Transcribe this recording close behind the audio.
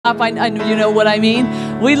I know you know what I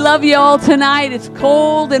mean. We love you all tonight. It's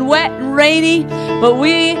cold and wet and rainy, but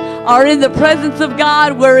we are in the presence of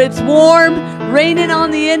God where it's warm, raining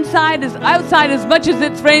on the inside, as outside as much as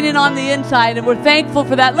it's raining on the inside, and we're thankful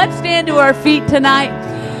for that. Let's stand to our feet tonight.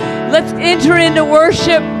 Let's enter into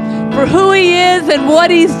worship for who He is and what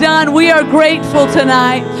He's done. We are grateful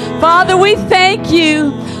tonight. Father, we thank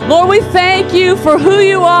you. Lord, we thank you for who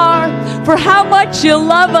you are, for how much you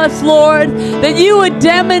love us, Lord, that you would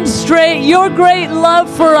demonstrate your great love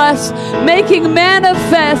for us, making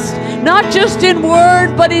manifest, not just in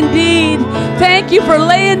word, but in deed. Thank you for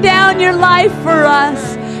laying down your life for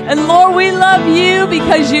us. And Lord, we love you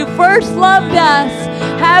because you first loved us.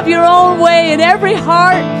 Have your own way in every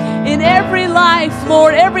heart, in every life,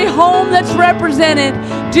 Lord, every home that's represented.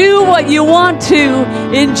 Do what you want to.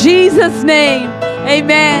 In Jesus' name,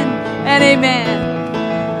 amen and amen.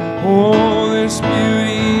 Oh, there's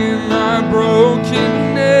beauty in my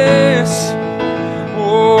brokenness.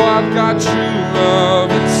 Oh, I've got true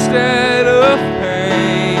love instead of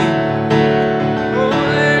pain. Oh,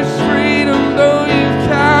 there's freedom though you've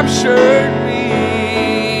captured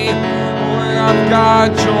me. Oh, and I've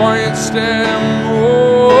got joy instead of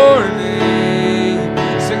mourning.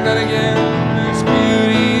 Sing that again. There's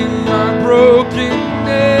beauty in my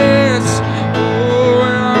brokenness. Oh,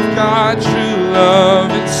 and I've got true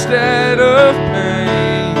love instead of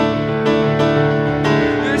pain.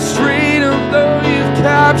 There's freedom though you've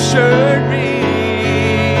captured me.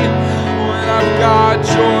 When I've got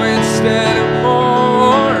joy instead of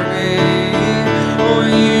mourning. Oh,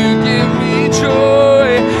 you give me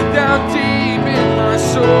joy down deep in my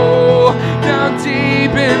soul, down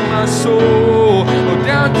deep in my soul, oh,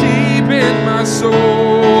 down deep in my soul.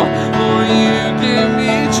 Oh, you give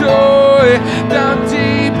me joy down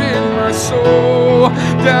deep in my soul,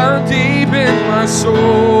 down deep in my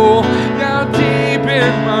soul, down deep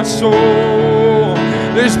in my soul.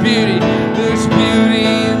 There's beauty in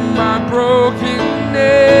my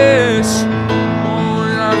brokenness. Oh,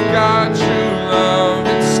 and I've got true love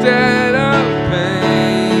instead of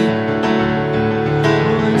pain.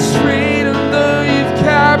 Oh, it's freedom though you've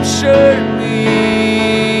captured me,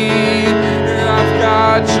 and I've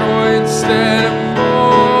got joy instead of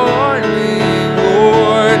mourning.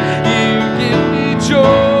 Lord, you give me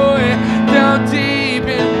joy down deep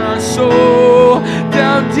in my soul,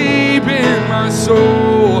 down deep in my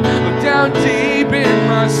soul, down deep in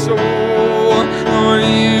my soul. Lord,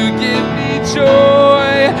 you give me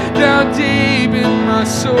joy down deep in my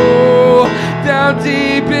soul, down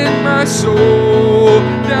deep in my soul,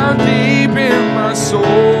 down deep in my soul.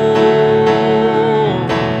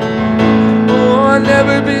 Oh, I've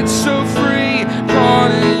never been so free,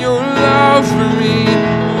 caught in your love for me.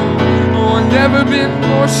 Oh, I've never been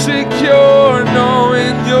more secure,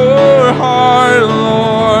 knowing your heart,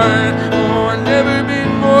 Lord. Oh, I've never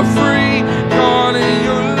been more free, caught in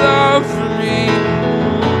your love for me.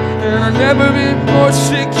 And I've never been more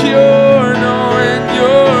secure, knowing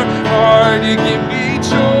your heart. You give me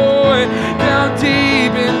joy down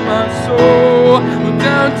deep in my soul, oh,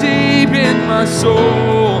 down deep in my soul,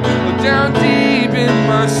 oh, down deep in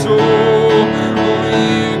my soul. Oh,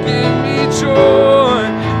 you give me joy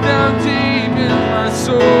down deep in my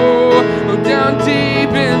soul, oh, down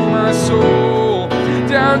deep in my soul,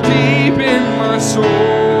 down deep in my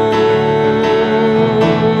soul.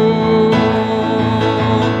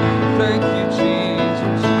 Thank you,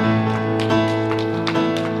 Jesus.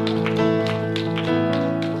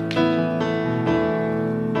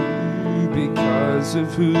 Because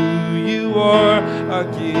of who you are, I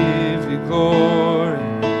give you glory.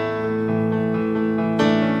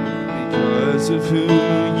 Because of who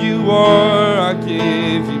you are, I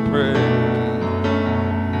give you praise.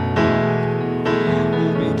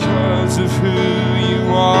 Because of who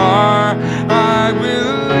you are, I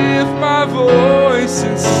will lift my voice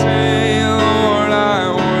and say, Lord,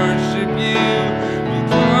 I worship you.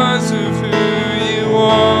 Because of who you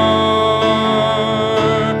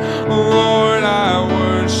are, Lord, I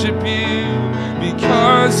worship you.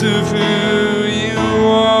 Because of who you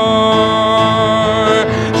are,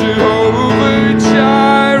 Jehovah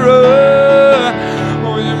Jireh,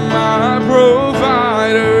 oh, you're my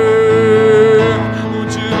provider. Oh,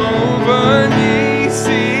 Jehovah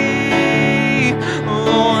Nissi,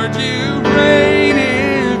 Lord, you reign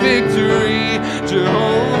in victory.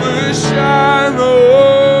 Jehovah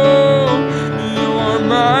Shiloh, you're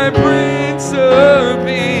my Prince of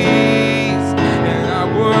Peace, and I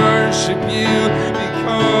worship you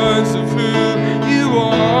because of who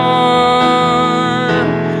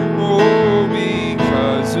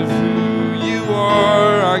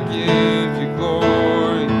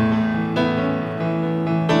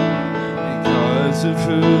because of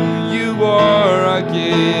who you are, I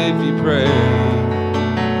give you praise.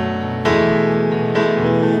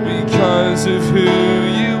 Oh, because of who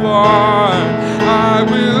you are, I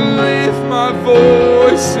will lift my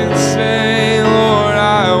voice and say, Lord,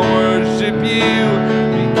 I worship you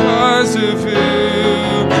because of who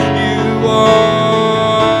you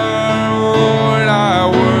are. Lord, I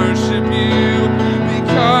worship you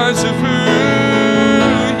because of who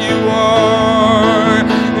you are.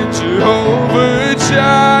 And Jehovah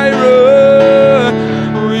Jireh,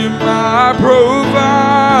 you're my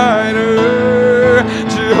provider.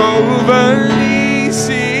 Jehovah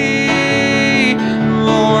Nissi,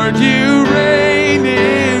 Lord, you reign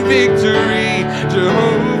in victory.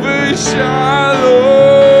 Jehovah Shalom,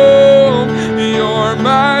 you're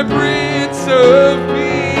my Prince of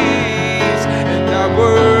Peace. And I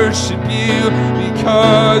worship you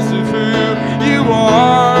because of who you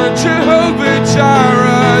are. Jehovah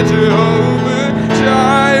Jireh, Jehovah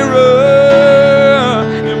Jireh,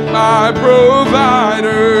 you're my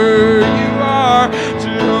provider. You are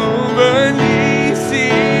Jehovah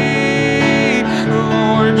Nissi,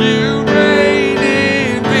 Lord, you reign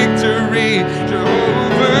in victory.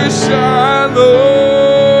 Jehovah Shalom,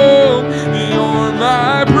 you're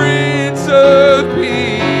my Prince of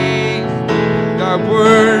Peace. And I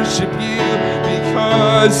worship you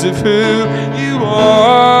because of who you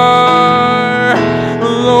are.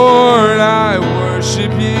 Lord, I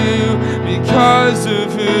worship you because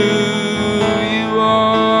of who you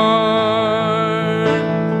are.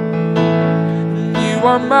 You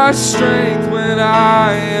are my strength when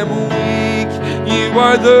I am weak. You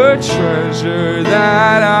are the treasure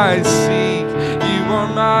that I seek. You are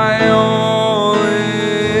my all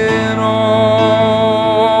in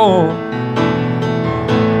all.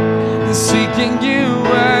 Seeking you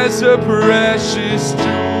as a precious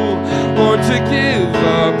jewel, Lord, to give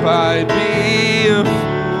up I'd be a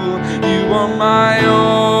fool. You are my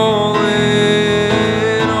all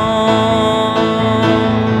in all.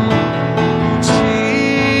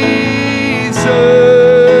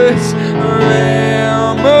 Jesus,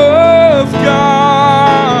 Lamb of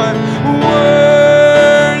God,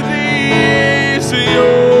 worthy is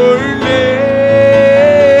your name.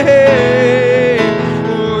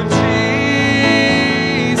 Oh,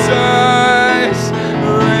 Jesus,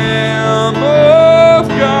 Lamb of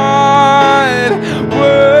God,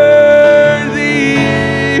 worthy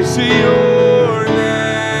is your name.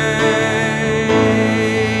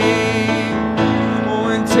 Oh,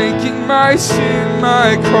 and taking my sin,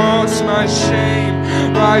 my cross, my shame,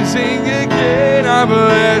 rising again, I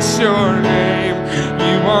bless your name.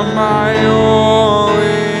 You are my all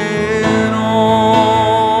in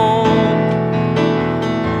all.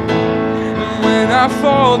 And when I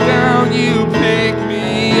fall down, you pick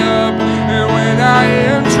me up. And when I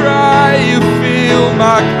am dry, you fill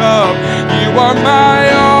my cup. You are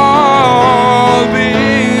my all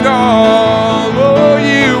in all. Oh,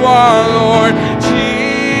 you are, Lord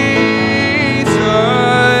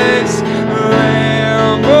Jesus,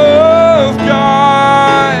 Lamb of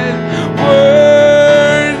God,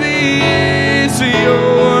 worthy is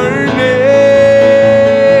your name.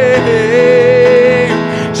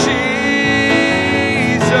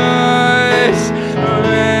 Jesus,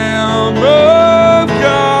 Lamb of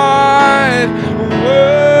God,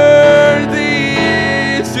 worthy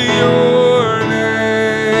is your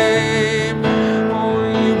name. Oh,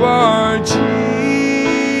 you are Jesus,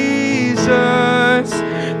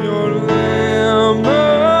 your Lamb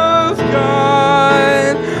of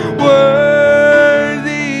God,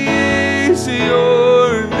 worthy is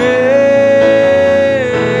your name.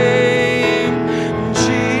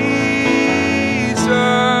 Jesus,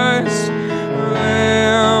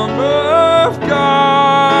 Lamb of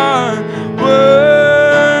God,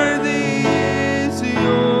 worthy is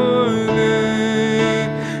your name.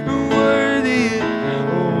 Worthy,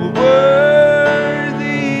 oh,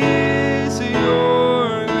 worthy is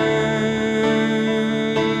your name.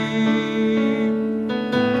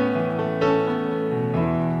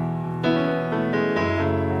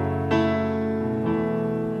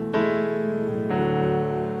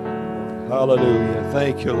 Hallelujah.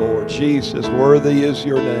 Thank you, Lord. Jesus, worthy is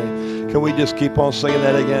your name. Can we just keep on singing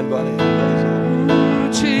that again, buddy?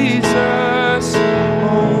 Jesus,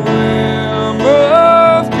 oh, Lamb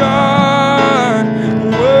of God,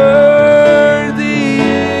 worthy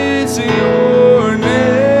is your name.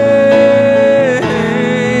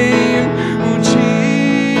 Oh,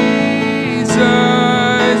 Jesus,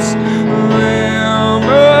 Lamb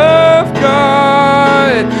of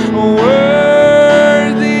God,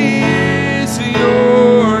 worthy is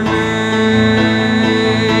your name.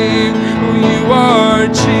 Oh, you are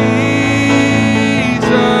Jesus.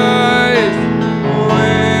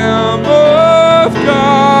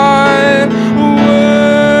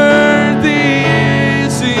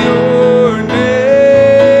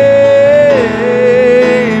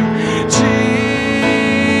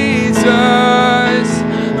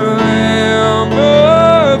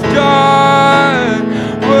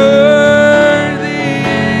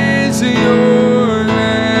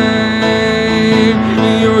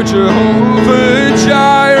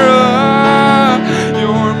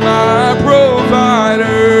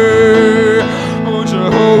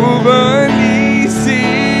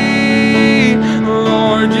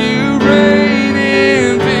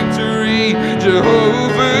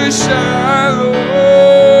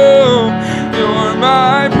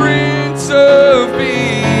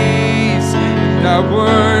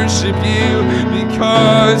 worship you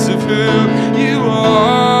because of who you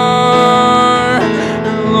are.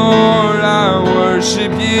 Lord, I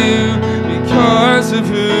worship you because of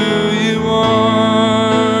who you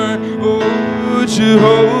are. Oh,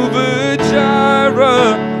 Jehovah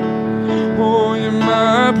Jireh, oh, you're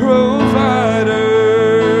my provider.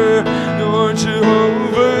 You're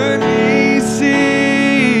Jehovah Nissi.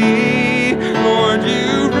 Lord,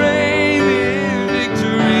 you reign in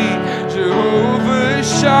victory. Jehovah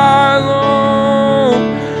Shalom,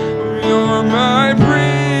 you're my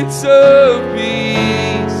Prince of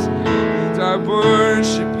Peace. And I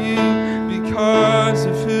worship you because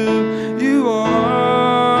of who you are.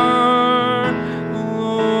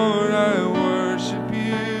 Lord, I worship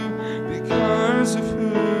you because of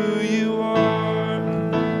who you are.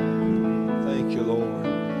 Thank you, Lord.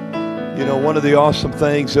 You know, one of the awesome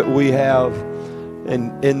things that we have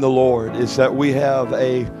in the Lord is that we have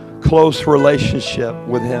a close relationship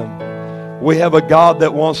with Him. We have a God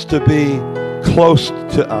that wants to be close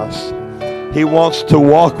to us. He wants to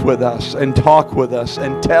walk with us and talk with us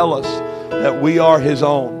and tell us that we are His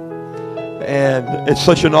own. And it's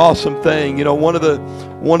such an awesome thing. You know, one of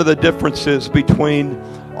the differences between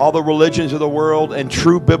all the religions of the world and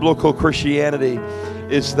true biblical Christianity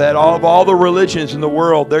is that all the religions in the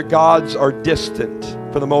world, their gods are distant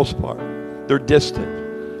for the most part. They're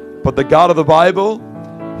distant. But the God of the Bible,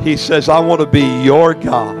 He says, I want to be your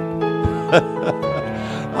God.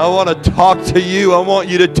 I want to talk to you. I want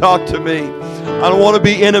you to talk to me. I don't want to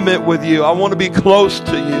be intimate with you. I want to be close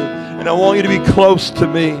to you. And I want you to be close to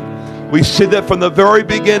me. We see that from the very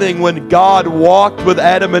beginning when God walked with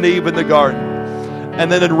Adam and Eve in the garden.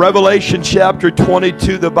 And then in Revelation chapter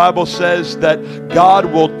 22, the Bible says that God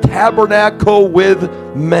will tabernacle with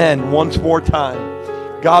men once more time.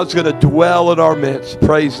 God's going to dwell in our midst.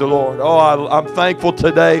 Praise the Lord. Oh, I'm thankful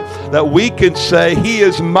today that we can say He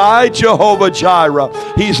is my Jehovah Jireh.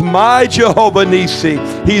 He's my Jehovah Nissi.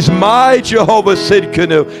 He's my Jehovah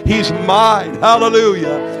Sidkenu. He's mine.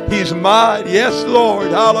 Hallelujah. He's mine. Yes,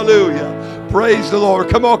 Lord. Hallelujah. Praise the Lord.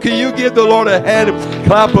 Come on, can you give the Lord a hand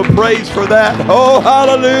clap of praise for that? Oh,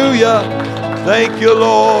 hallelujah. Thank you,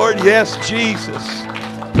 Lord. Yes, Jesus.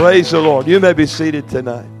 Praise the Lord. You may be seated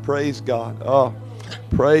tonight. Praise God. Oh,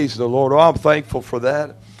 praise the Lord. Oh, I'm thankful for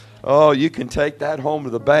that. Oh, you can take that home to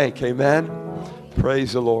the bank. Amen.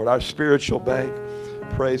 Praise the Lord. Our spiritual bank.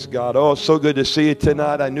 Praise God. Oh, it's so good to see you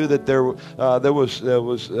tonight. I knew that there was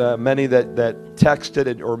many that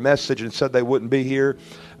texted or messaged and said they wouldn't be here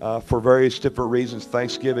for various different reasons,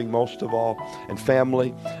 Thanksgiving most of all, and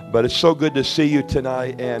family. But it's so good to see you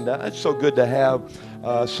tonight, and it's so good to have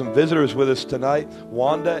some visitors with us tonight.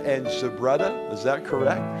 Wanda and Zabretta, is that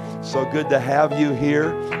correct? So good to have you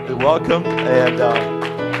here. Welcome. And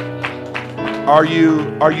are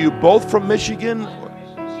you both from Michigan?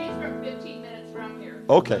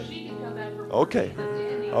 Okay. Okay.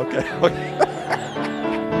 Okay.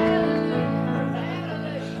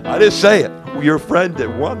 I didn't say it. Your friend that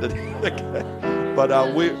wanted it.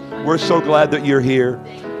 But we're so glad that you're here.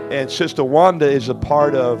 And Sister Wanda is a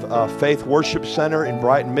part of Faith Worship Center in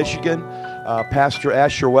Brighton, Michigan. Pastor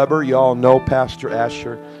Asher Weber, you all know Pastor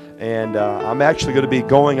Asher. And I'm actually going to be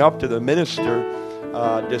going up to the minister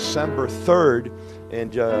December 3rd.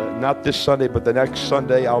 And not this Sunday, but the next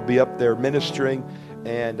Sunday, I'll be up there ministering.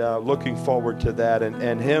 And looking forward to that.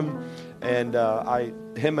 And him and I,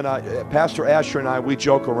 Pastor Asher and I, we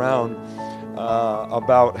joke around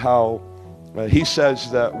about how he says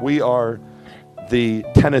that we are the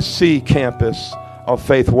Tennessee campus of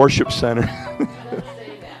Faith Worship Center.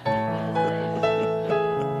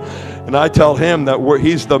 And I tell him that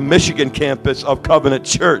he's the Michigan campus of Covenant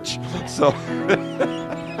Church. So,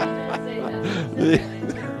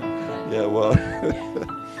 yeah, well.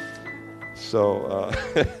 So,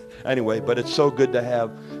 anyway, but it's so good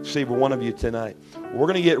to see every one of you tonight. We're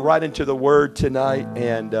going to get right into the Word tonight.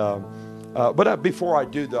 And but before I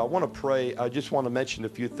do, though, I want to pray. I just want to mention a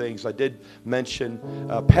few things. I did mention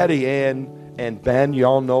Patty Ann and Ben. You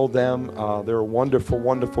all know them. They're wonderful,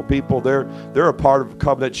 wonderful people. They're a part of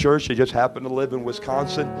Covenant Church. They just happen to live in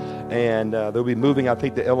Wisconsin. And they'll be moving, I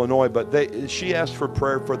think, to Illinois. But she asked for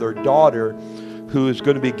prayer for their daughter, who is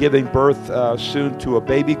going to be giving birth soon to a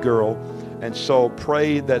baby girl. And so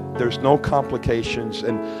pray that there's no complications.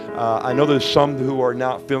 And I know there's some who are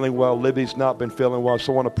not feeling well. Libby's not been feeling well,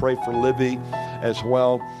 so I want to pray for Libby as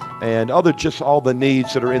well, and just all the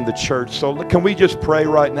needs that are in the church. So can we just pray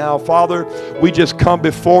right now? Father, we just come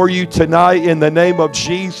before you tonight in the name of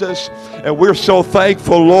Jesus, and we're so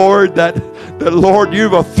thankful, Lord, that Lord, you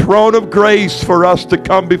have a throne of grace for us to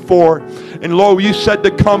come before. And Lord, you said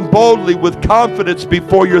to come boldly with confidence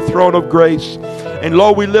before your throne of grace. And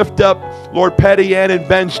Lord, we lift up, Lord, Patty Ann and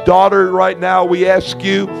Ben's daughter right now. We ask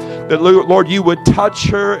you that, Lord, you would touch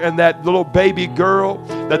her and that little baby girl,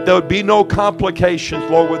 that there would be no complications,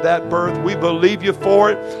 Lord, with that birth. We believe you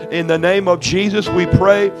for it. In the name of Jesus, we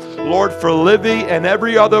pray, Lord, for Livy and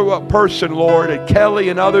every other person, Lord, and Kelly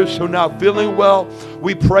and others who are not feeling well.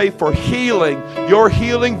 We pray for healing, your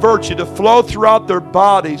healing virtue to flow throughout their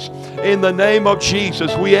bodies in the name of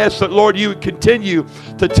Jesus. We ask that, Lord, you would continue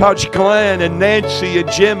to touch Glenn and Nancy and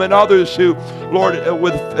Jim and others who, Lord,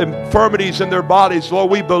 with infirmities in their bodies. Lord,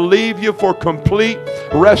 we believe you for complete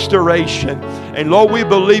restoration. And Lord, we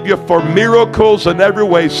believe you for miracles in every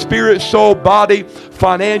way, spirit, soul, body,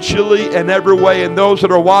 financially, in every way. And those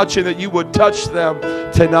that are watching, that you would touch them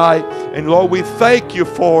tonight. And Lord, we thank you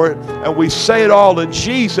for it. And we say it all in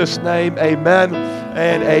Jesus' name. Amen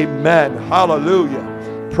and amen.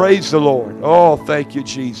 Hallelujah. Praise the Lord. Oh, thank you,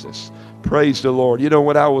 Jesus. Praise the Lord. You know,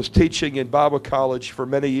 when I was teaching in Bible college for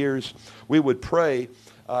many years, we would pray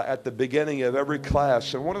at the beginning of every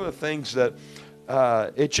class. And one of the things that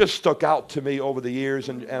it just stuck out to me over the years,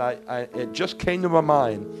 and it just came to my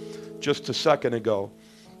mind just a second ago,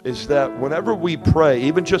 is that whenever we pray,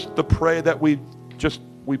 even just the prayer that we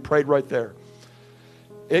prayed right there,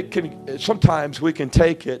 sometimes we can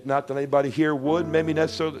take it, not that anybody here would, maybe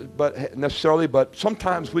necessarily, but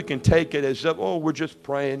sometimes we can take it as if, oh, we're just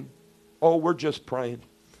praying. Oh, we're just praying.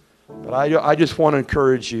 But I just want to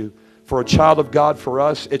encourage you, for a child of God, for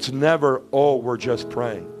us, it's never, oh, we're just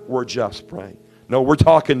praying. We're just praying. No, we're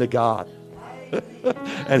talking to God.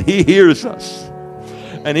 And He hears us.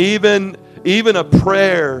 And even a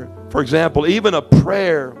prayer, for example, even a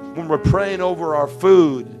prayer when we're praying over our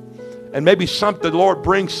food, and maybe the Lord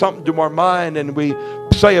brings something to our mind and we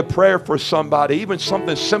say a prayer for somebody, even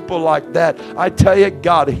something simple like that, I tell you,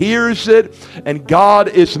 God hears it and God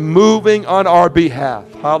is moving on our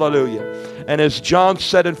behalf. Hallelujah. And as John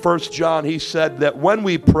said in 1 John, he said that when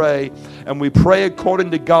we pray and we pray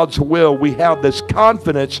according to God's will, we have this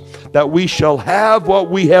confidence that we shall have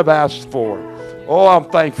what we have asked for. Oh, I'm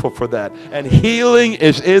thankful for that. And healing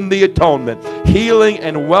is in the atonement. Healing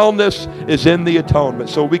and wellness is in the atonement.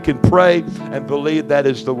 So we can pray and believe that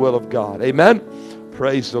is the will of God. Amen?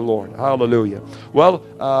 Praise the Lord. Hallelujah.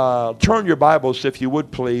 Well, turn your Bibles, if you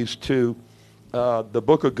would please, to the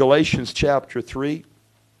book of Galatians chapter 3.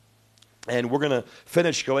 And we're going to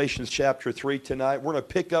finish Galatians chapter 3 tonight. We're going to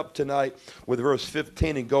pick up tonight with verse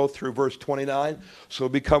 15 and go through verse 29. So we'll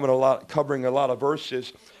be covering a lot of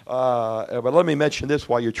verses. But let me mention this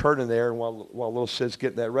while you're turning there and while little Sid's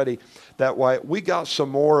getting that ready. That way, we got some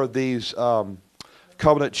more of these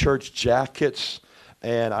Covenant Church jackets,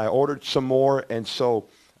 and I ordered some more. And so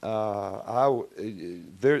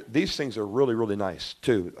these things are really, really nice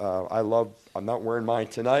too. I'm not wearing mine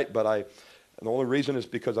tonight, but the only reason is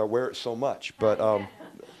because I wear it so much. But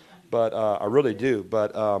I really do.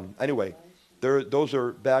 But anyway. Those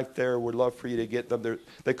are back there. We'd love for you to get them.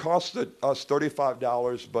 They cost us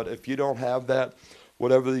 $35, but if you don't have that,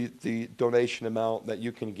 whatever the donation amount that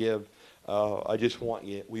you can give, we just want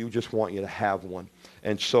you to have one.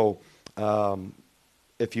 And so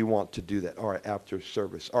if you want to do that. All right, after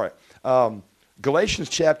service. All right. Galatians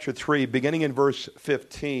chapter 3, beginning in verse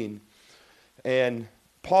 15. And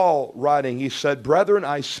Paul writing, he said, "Brethren,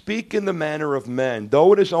 I speak in the manner of men,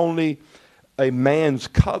 though it is only a man's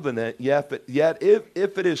covenant, yet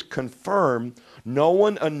if it is confirmed, no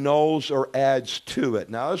one annuls or adds to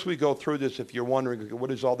it." Now, as we go through this, if you're wondering,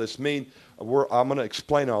 what does all this mean? I'm going to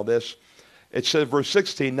explain all this. It says, verse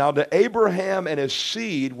 16, "Now to Abraham and his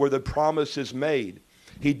seed were the promises made.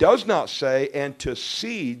 He does not say, and to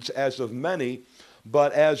seeds as of many,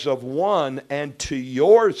 but as of one, and to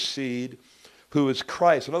your seed, who is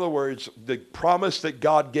Christ." In other words, the promise that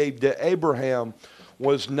God gave to Abraham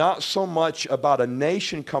was not so much about a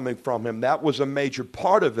nation coming from him. That was a major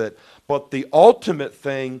part of it. But the ultimate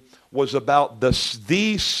thing was about the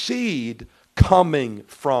seed coming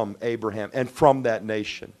from Abraham and from that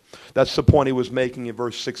nation. That's the point he was making in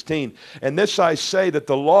verse 16. "And this I say, that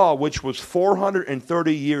the law, which was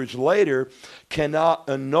 430 years later, cannot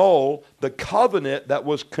annul the covenant that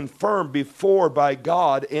was confirmed before by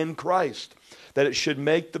God in Christ, that it should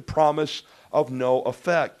make the promise of no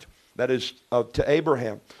effect. that is to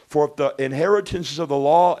Abraham. For if the inheritance is of the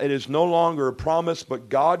law, it is no longer a promise, but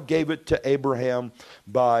God gave it to Abraham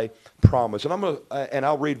by promise. And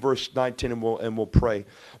I'll read verse 19 and we'll pray.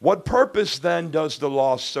 What purpose then does the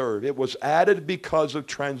law serve? It was added because of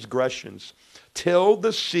transgressions, till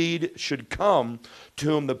the seed should come to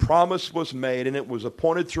whom the promise was made, and it was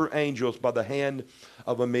appointed through angels by the hand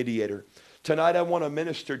of a mediator. Tonight I want to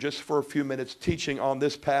minister just for a few minutes teaching on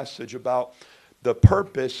this passage about the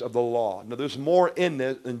purpose of the law. Now there's more in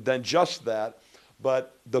it than just that,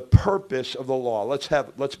 but the purpose of the law.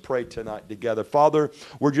 Let's pray tonight together. Father,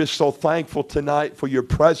 we're just so thankful tonight for your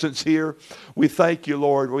presence here. We thank you,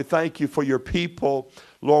 Lord. We thank you for your people.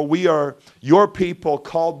 Lord, we are your people,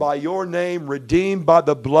 called by your name, redeemed by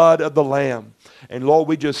the blood of the Lamb. And Lord,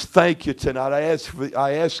 we just thank you tonight.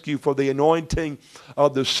 I ask you for the anointing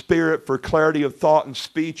of the Spirit, for clarity of thought and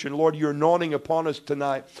speech. And Lord, your anointing upon us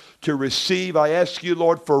tonight to receive. I ask you,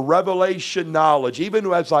 Lord, for revelation knowledge,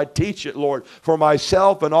 even as I teach it, Lord, for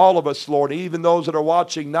myself and all of us, Lord, even those that are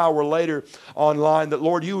watching now or later online, that,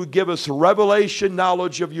 Lord, you would give us revelation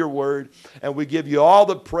knowledge of your word. And we give you all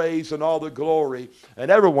the praise and all the glory.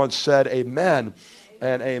 And everyone said amen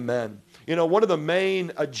and amen. You know, one of the main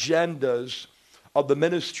agendas of the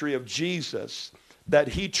ministry of Jesus that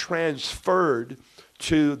he transferred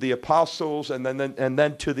to the apostles and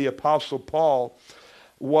then to the apostle Paul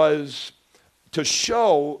was to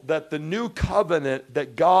show that the new covenant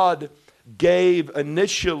that God gave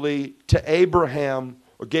initially to Abraham,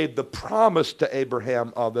 or gave the promise to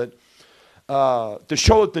Abraham of it, to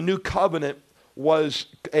show that the new covenant was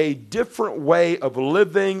a different way of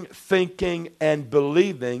living, thinking, and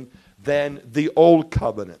believing than the old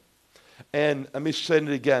covenant. And let me say it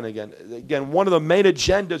again. One of the main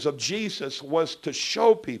agendas of Jesus was to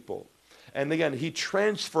show people. And again, he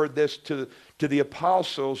transferred this to the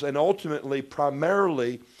apostles, and ultimately,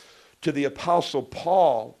 primarily, to the apostle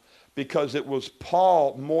Paul, because it was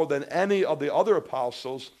Paul, more than any of the other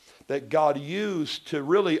apostles, that God used to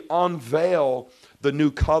really unveil the new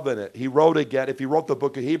covenant. He wrote again, if he wrote the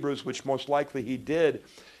book of Hebrews, which most likely he did,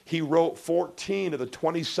 he wrote 14 of the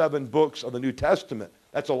 27 books of the New Testament.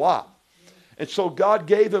 That's a lot. And so God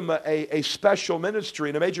gave him a special ministry,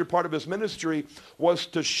 and a major part of his ministry was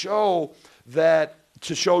to show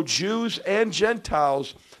Jews and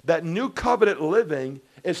Gentiles that new covenant living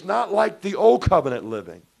is not like the old covenant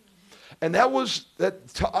living. And that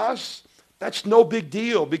to us, that's no big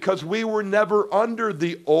deal, because we were never under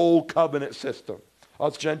the old covenant system,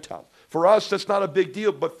 us Gentiles. For us, that's not a big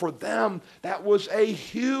deal, but for them, that was a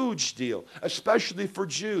huge deal, especially for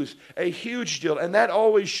Jews, a huge deal. And that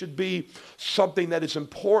always should be something that is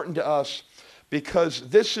important to us, because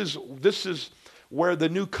this is where the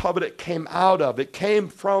new covenant came out of. It came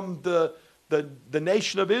from the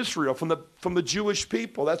nation of Israel, from the Jewish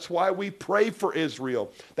people. That's why we pray for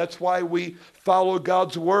Israel. That's why we follow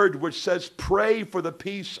God's word, which says, pray for the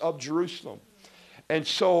peace of Jerusalem. And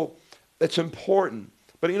so it's important.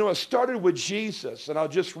 But you know, it started with Jesus, and I'll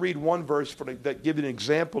just read one verse that give you an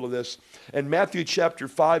example of this. In Matthew chapter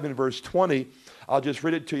 5 and verse 20, I'll just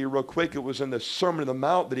read it to you real quick. It was in the Sermon on the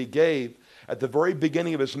Mount that he gave at the very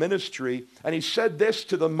beginning of his ministry, and he said this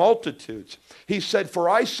to the multitudes. He said, "For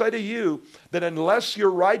I say to you that unless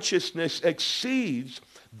your righteousness exceeds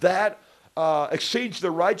the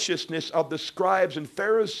righteousness of the scribes and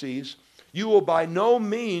Pharisees, you will by no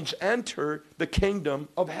means enter the kingdom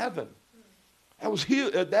of heaven." That was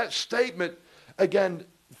huge. That statement, again,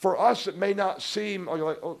 for us it may not seem,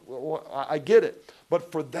 like, oh, I get it.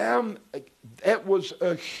 But for them, it was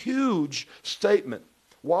a huge statement.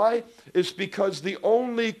 Why? It's because the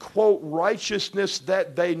only, quote, righteousness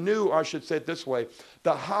that they knew, or I should say it this way,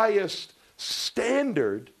 the highest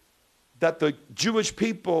standard that the Jewish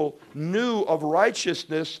people knew of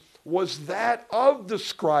righteousness was that of the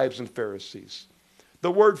scribes and Pharisees. The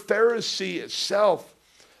word Pharisee itself,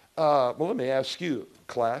 well, let me ask you,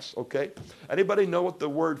 class, okay? Anybody know what the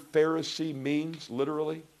word Pharisee means,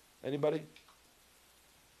 literally? Anybody?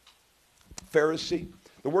 Pharisee?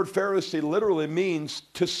 The word Pharisee literally means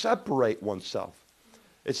to separate oneself.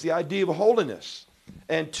 It's the idea of holiness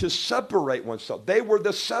and to separate oneself. They were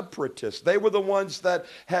the separatists. They were the ones that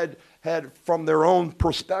had from their own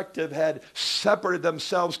perspective, had separated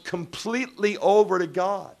themselves completely over to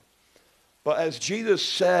God. But as Jesus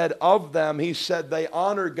said of them, he said they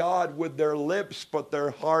honor God with their lips, but their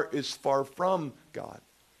heart is far from God.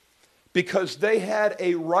 Because they had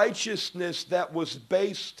a righteousness that was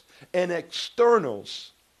based in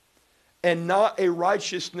externals, and not a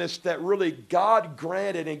righteousness that really God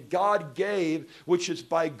granted and God gave, which is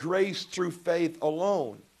by grace through faith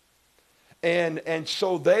alone. And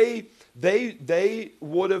so they They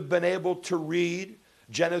would have been able to read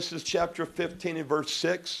Genesis chapter 15 and verse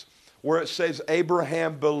 6, where it says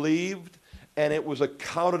Abraham believed and it was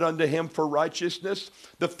accounted unto him for righteousness.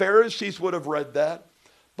 The Pharisees would have read that.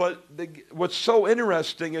 But what's so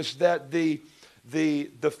interesting is that the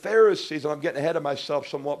Pharisees, and I'm getting ahead of myself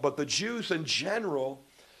somewhat, but the Jews in general,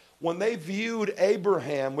 when they viewed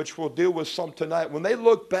Abraham, which we'll deal with some tonight, when they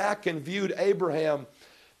looked back and viewed Abraham,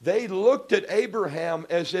 they looked at Abraham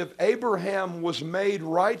as if Abraham was made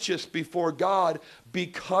righteous before God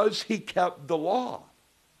because he kept the law.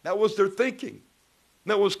 That was their thinking.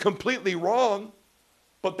 That was completely wrong,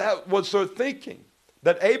 but that was their thinking.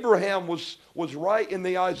 That Abraham was right in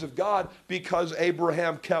the eyes of God because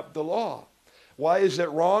Abraham kept the law. Why is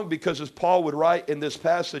that wrong? Because as Paul would write in this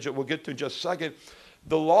passage that we'll get to in just a second,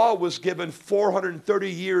 the law was given 430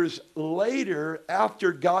 years later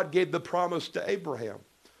after God gave the promise to Abraham.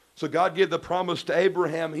 So God gave the promise to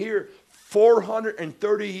Abraham here.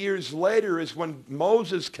 430 years later is when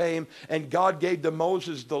Moses came and God gave to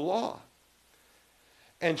Moses the law.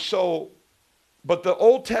 And so, but the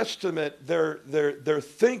Old Testament, they're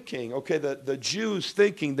thinking, okay, the Jews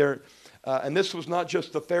thinking, and this was not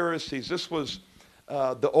just the Pharisees, this was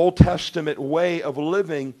the Old Testament way of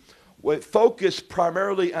living, focused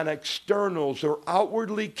primarily on externals or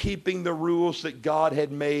outwardly keeping the rules that God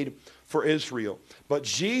had made for Israel. But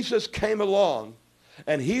Jesus came along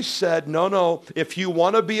and he said, no, if you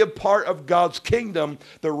want to be a part of God's kingdom,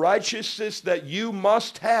 the righteousness that you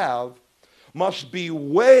must have must be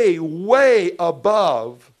way, way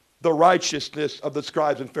above the righteousness of the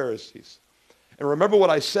scribes and Pharisees. And remember what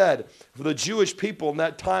I said, for the Jewish people in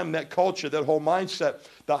that time, that culture, that whole mindset,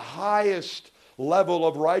 the highest level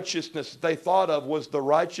of righteousness they thought of was the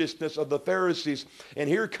righteousness of the Pharisees. And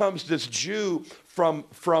here comes this Jew from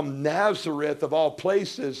Nazareth, of all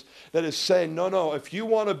places, that is saying, no, if you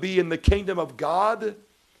want to be in the kingdom of God,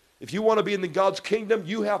 if you want to be in God's kingdom,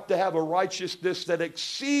 you have to have a righteousness that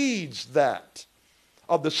exceeds that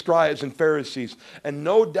of the scribes and Pharisees. And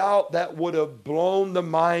no doubt that would have blown the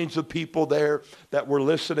minds of people there that were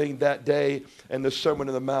listening that day in the Sermon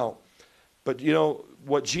on the Mount. But you know,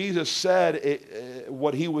 what Jesus said,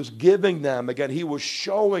 what he was giving them, again, he was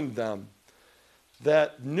showing them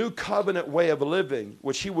that new covenant way of living,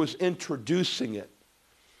 which he was introducing it.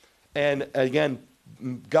 And again,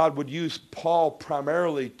 God would use Paul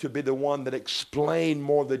primarily to be the one that explained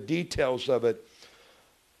more of the details of it.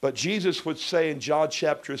 But Jesus would say in John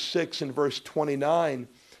chapter 6 and verse 29,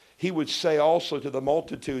 he would say also to the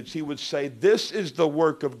multitudes, he would say, this is the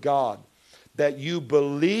work of God, that you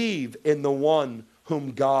believe in the one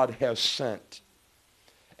whom God has sent.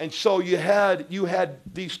 And so you had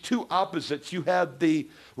these two opposites. You had the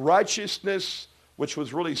righteousness, which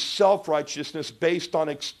was really self-righteousness based on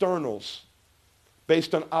externals,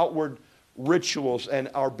 based on outward rituals and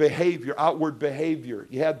our behavior, outward behavior.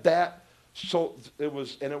 You had that. So it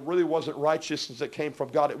was, and it really wasn't righteousness that came from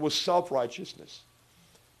God. It was self-righteousness.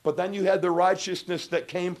 But then you had the righteousness that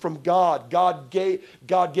came from God. God gave,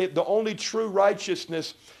 the only true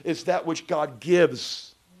righteousness is that which God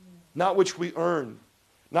gives, not which we earn,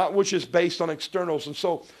 not which is based on externals. And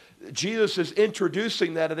so Jesus is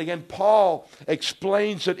introducing that. And again, Paul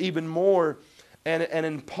explains it even more. And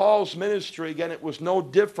in Paul's ministry, again, it was no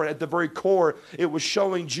different at the very core. It was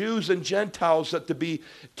showing Jews and Gentiles that to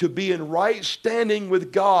be in right standing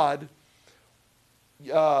with God,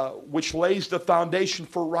 which lays the foundation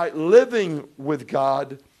for right living with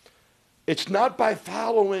God, it's not by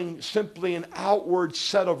following simply an outward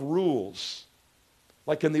set of rules,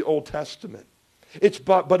 like in the Old Testament.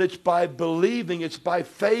 But it's by believing, it's by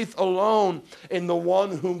faith alone in the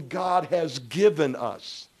one whom God has given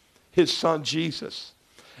us, his son Jesus.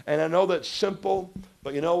 And I know that's simple,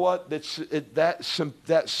 but you know what?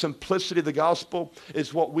 That simplicity of the gospel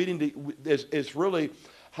is what we need to, is really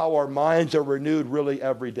how our minds are renewed really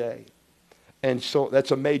every day. And so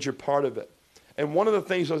that's a major part of it. And one of the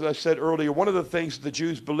things, as I said earlier, one of the things the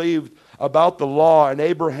Jews believed about the law and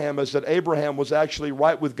Abraham is that Abraham was actually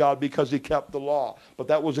right with God because he kept the law. But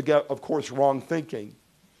that was, of course, wrong thinking.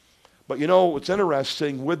 But you know, what's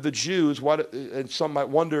interesting with the Jews, and some might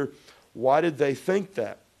wonder, why did they think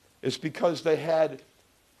that? It's because there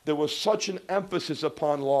was such an emphasis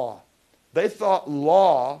upon law. They thought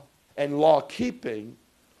law and law keeping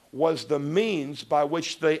was the means by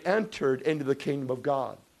which they entered into the kingdom of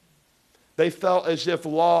God. They felt as if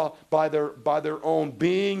law, by their own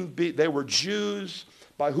being, they were Jews,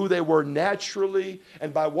 by who they were naturally,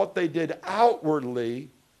 and by what they did outwardly,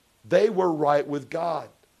 they were right with God.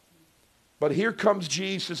 But here comes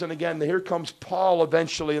Jesus, and again, here comes Paul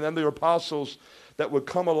eventually, and then the apostles that would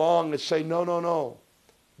come along and say, no.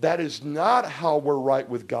 That is not how we're right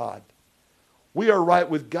with God. We are right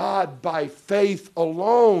with God by faith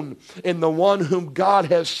alone in the one whom God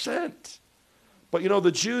has sent. But you know,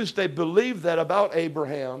 the Jews, they believed that about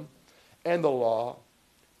Abraham and the law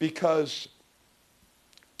because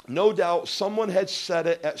no doubt someone had said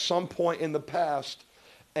it at some point in the past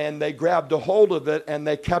and they grabbed a hold of it and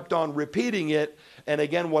they kept on repeating it. And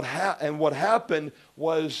again, what happened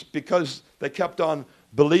was because they kept on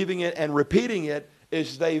believing it and repeating it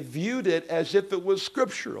is they viewed it as if it was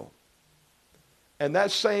scriptural. And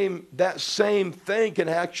that same thing can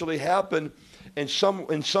actually happen in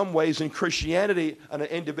some ways in Christianity on an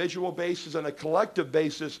individual basis, on a collective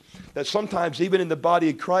basis, that sometimes even in the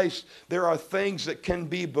body of Christ, there are things that can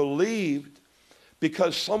be believed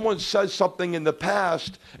because someone said something in the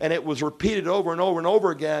past and it was repeated over and over and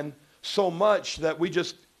over again so much that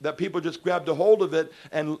people just grabbed a hold of it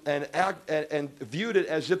and viewed it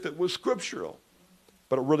as if it was scriptural.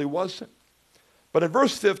 But it really wasn't. But in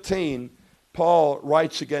verse 15, Paul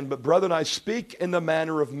writes again, but brethren, I speak in the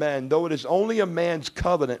manner of men, though it is only a man's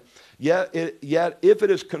covenant, yet if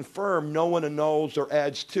it is confirmed, no one annuls or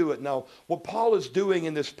adds to it. Now, what Paul is doing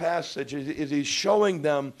in this passage is he's showing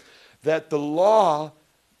them that the law,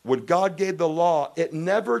 when God gave the law, it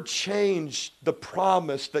never changed the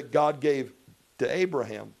promise that God gave to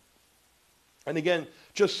Abraham. And again,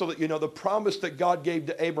 just so that you know, the promise that God gave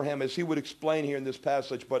to Abraham, as he would explain here in this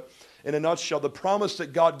passage, but in a nutshell, the promise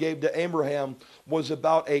that God gave to Abraham was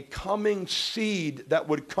about a coming seed that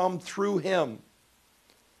would come through him,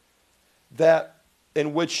 that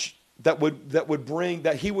would bring,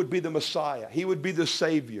 that he would be the Messiah, he would be the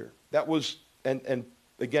Savior. That was, and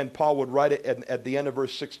again, Paul would write it at the end of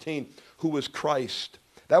verse 16, who was Christ.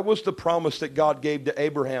 That was the promise that God gave to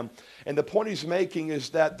Abraham. And the point he's making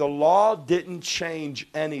is that the law didn't change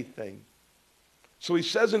anything. So he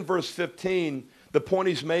says in verse 15, the point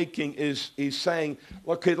he's making is he's saying,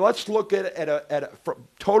 okay, let's look at it from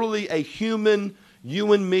totally a human,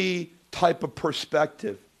 you and me type of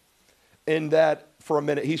perspective. In that, for a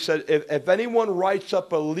minute, he said, if anyone writes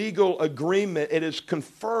up a legal agreement, it is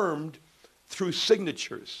confirmed through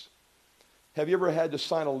signatures. Have you ever had to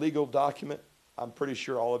sign a legal document? I'm pretty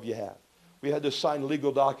sure all of you have. We had to sign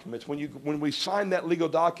legal documents. When we sign that legal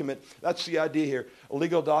document, that's the idea here. A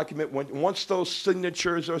legal document, once those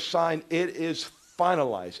signatures are signed, it is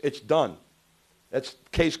finalized. It's done. That's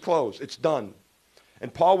case closed. It's done.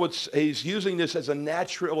 And Paul he's using this as a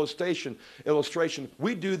natural illustration.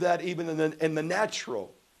 We do that even in the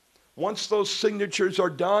natural. Once those signatures are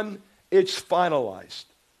done, it's finalized.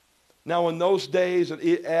 Now in those days,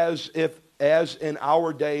 as in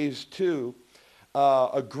our days too,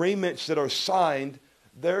 agreements that are signed,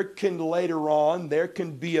 there can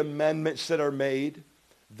be amendments that are made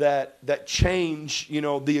that change,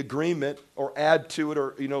 the agreement or add to it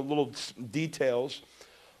or, little details.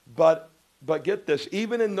 But get this,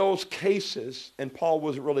 even in those cases, and Paul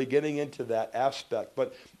wasn't really getting into that aspect,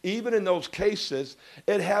 but even in those cases,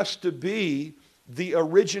 it has to be the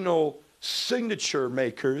original signature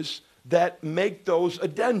makers that make those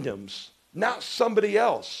addendums, not somebody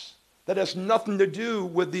else. That has nothing to do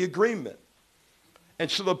with the agreement. And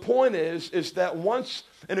so the point is that once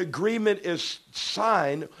an agreement is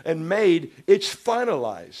signed and made, it's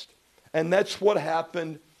finalized. And that's what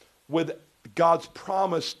happened with God's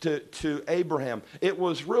promise to Abraham. It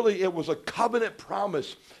was a covenant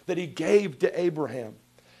promise that he gave to Abraham.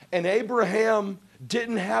 And Abraham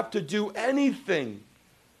didn't have to do anything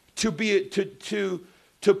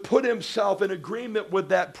to put himself in agreement with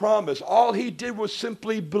that promise. All he did was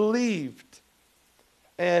simply believed.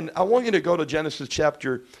 And I want you to go to Genesis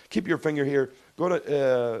chapter, keep your finger here, go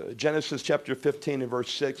to Genesis chapter 15 and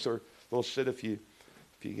verse 6, or we'll sit if you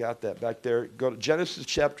got that back there. Go to Genesis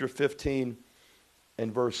chapter 15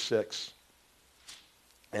 and verse 6.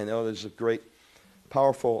 And there's a great,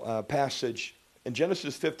 powerful passage. In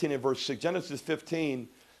Genesis 15 and verse 6, Genesis 15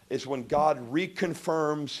 is when God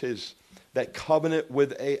reconfirms that covenant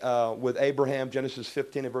with Abraham, Genesis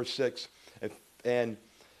 15 and verse 6. And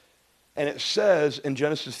it says in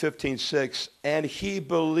Genesis 15:6, and he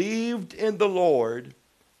believed in the Lord,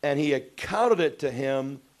 and he accounted it to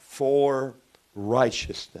him for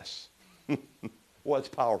righteousness. Well, it's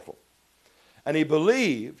powerful. And he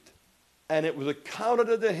believed, and it was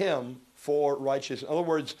accounted to him for righteousness. In other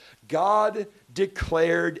words, God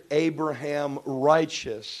declared Abraham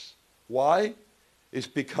righteous. Why? It's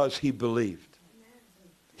because he believed.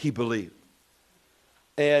 He believed.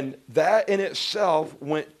 And that in itself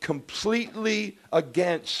went completely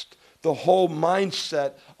against the whole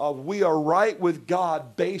mindset of we are right with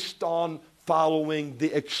God based on following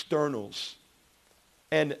the externals.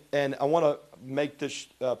 And I want to make this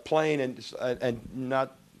plain and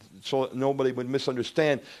not so that nobody would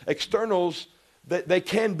misunderstand. Externals, there's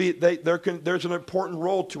an important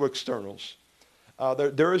role to externals.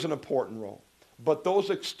 There is an important role. But those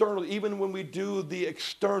external, even when we do the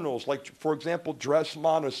externals, like, for example, dress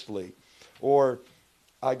modestly, or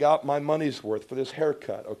I got my money's worth for this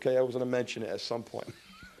haircut, okay? I was going to mention it at some point.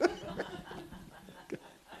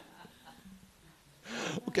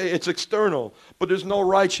 Okay, it's external, but there's no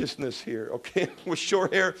righteousness here, okay? With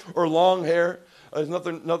short hair or long hair,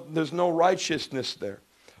 there's no righteousness there.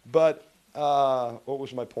 But what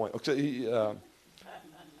was my point? Okay,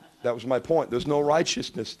 that was my point. There's no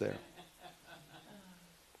righteousness there.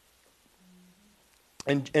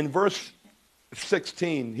 And in verse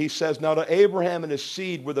 16, he says, now to Abraham and his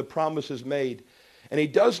seed were the promises made. And he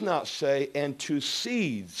does not say, and to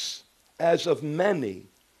seeds as of many,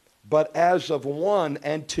 but as of one,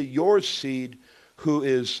 and to your seed, who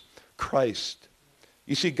is Christ.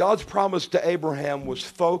 You see, God's promise to Abraham was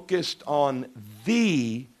focused on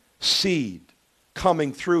the seed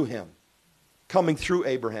coming through him, coming through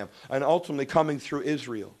Abraham, and ultimately coming through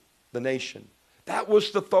Israel, the nation. That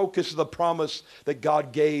was the focus of the promise that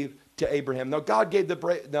God gave to Abraham. Now,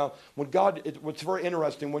 what's very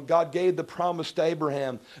interesting, when God gave the promise to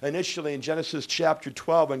Abraham initially in Genesis chapter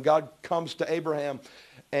 12, and God comes to Abraham,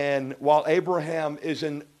 and while Abraham is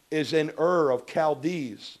in Ur of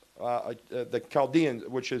Chaldees, the Chaldeans,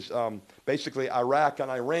 which is basically Iraq and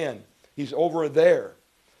Iran, he's over there,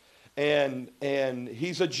 and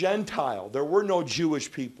he's a Gentile. There were no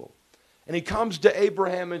Jewish people, and he comes to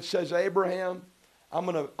Abraham and says, Abraham, I'm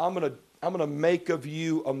gonna make of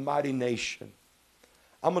you a mighty nation.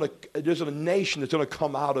 There's a nation that's gonna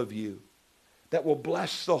come out of you that will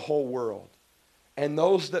bless the whole world. And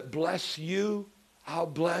those that bless you, I'll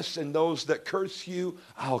bless, and those that curse you,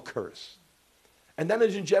 I'll curse. And then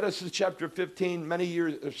as in Genesis chapter 15, many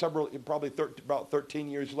years, about 13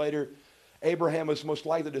 years later, Abraham was most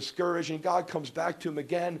likely discouraged, and God comes back to him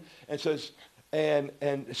again and says,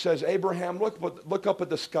 Abraham, look up at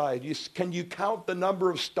the sky. Can you count the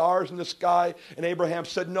number of stars in the sky? And Abraham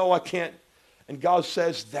said, no, I can't. And God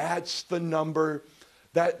says, that's the number.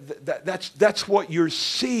 That's what your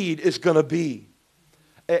seed is going to be.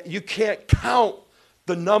 You can't count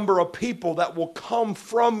the number of people that will come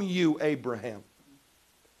from you, Abraham.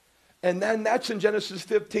 And then that's in Genesis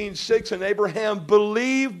 15:6. And Abraham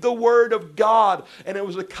believed the word of God, and it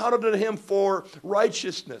was accounted to him for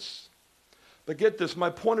righteousness. But get this, my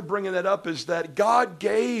point of bringing that up is that God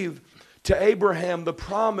gave to Abraham the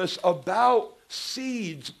promise about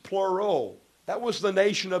seeds, plural. That was the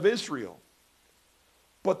nation of Israel.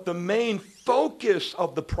 But the main focus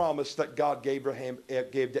of the promise that God gave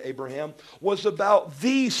to Abraham was about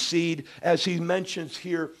the seed, as he mentions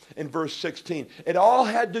here in verse 16. It all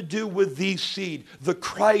had to do with the seed, the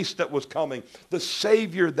Christ that was coming, the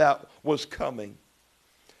Savior that was coming.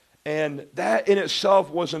 And that in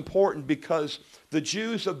itself was important because the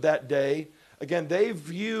Jews of that day, again, they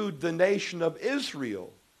viewed the nation of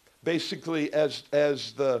Israel basically as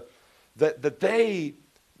that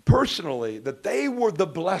they were the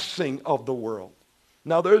blessing of the world.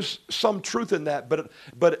 Now there's some truth in that,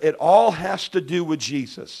 but it all has to do with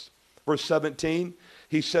Jesus. Verse 17,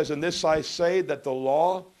 he says, "And this I say, that the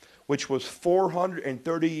law, which was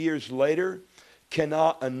 430 years later,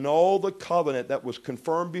 cannot annul the covenant that was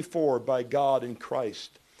confirmed before by God in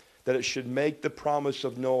Christ, that it should make the promise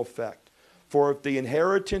of no effect. For if the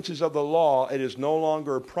inheritance is of the law, it is no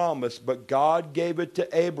longer a promise, but God gave it to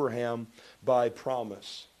Abraham by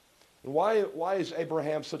promise." And why is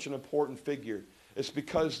Abraham such an important figure? It's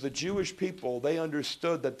because the Jewish people, they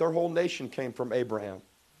understood that their whole nation came from Abraham.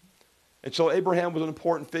 And so Abraham was an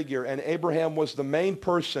important figure, and Abraham was the main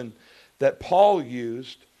person that Paul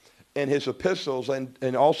used in his epistles,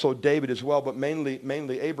 and also David as well, but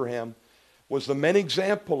mainly Abraham, was the main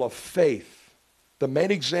example of faith. The main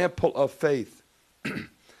example of faith.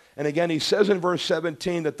 And again, he says in verse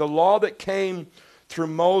 17 that the law that came through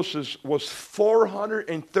Moses was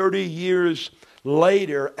 430 years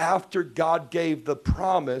later after God gave the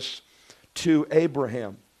promise to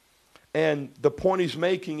Abraham. And the point he's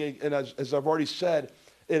making, and as I've already said,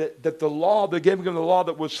 that the law, they gave him the law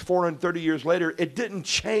that was 430 years later, it didn't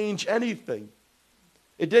change anything.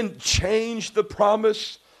 It didn't change the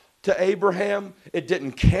promise to Abraham. It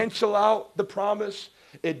didn't cancel out the promise.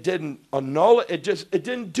 It didn't annul it. It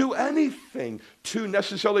didn't do anything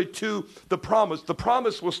necessarily to the promise. The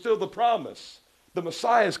promise was still the promise. The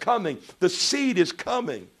Messiah is coming. The seed is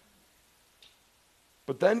coming.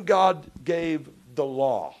 But then God gave the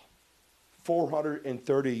law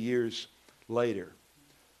 430 years later.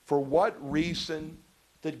 For what reason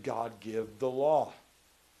did God give the law?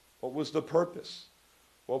 What was the purpose?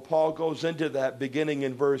 Well, Paul goes into that beginning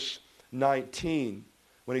in verse 19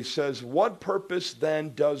 when he says, what purpose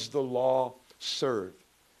then does the law serve?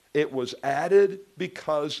 It was added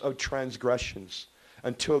because of transgressions,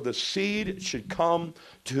 until the seed should come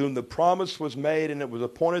to whom the promise was made, and it was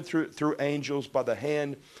appointed through angels by the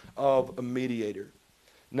hand of a mediator.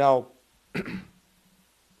 Now,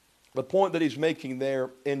 the point that he's making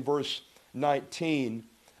there in verse 19,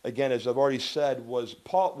 again, as I've already said, was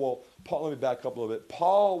Paul, let me back up a little bit.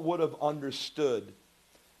 Paul would have understood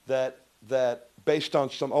that based on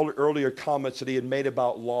some earlier comments that he had made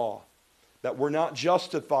about law, that we're not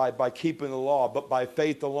justified by keeping the law, but by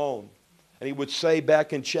faith alone. And he would say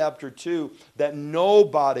back in chapter 2 that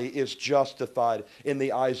nobody is justified in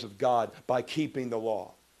the eyes of God by keeping the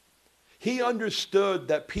law. He understood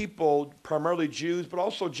that people, primarily Jews, but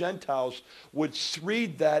also Gentiles, would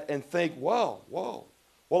read that and think, well,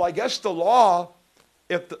 I guess the law,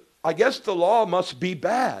 must be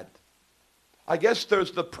bad. I guess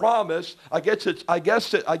there's the promise. I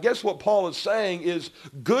guess what Paul is saying is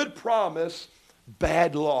good promise,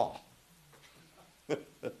 bad law.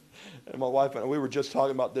 And my wife and I, we were just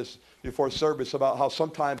talking about this before service, about how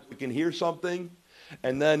sometimes we can hear something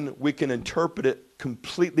and then we can interpret it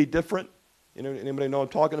completely different. You know, anybody know what I'm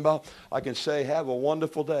talking about? I can say, have a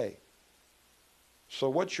wonderful day. So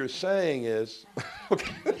what you're saying is,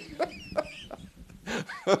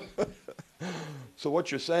 so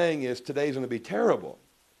what you're saying is today's going to be terrible.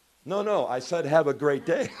 No, I said have a great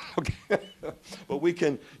day. Okay. But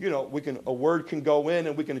a word can go in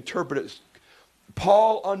and we can interpret it.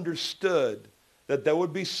 Paul understood that there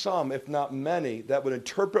would be some, if not many, that would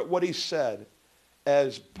interpret what he said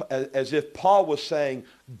as if Paul was saying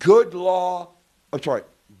good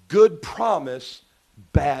promise,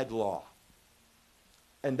 bad law.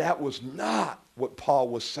 And that was not what Paul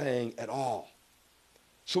was saying at all.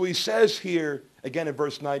 So he says here, again in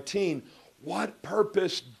verse 19, what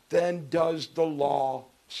purpose then does the law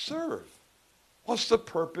serve? What's the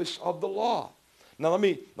purpose of the law? Now let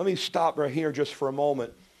me stop right here just for a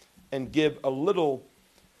moment and give a little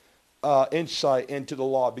insight into the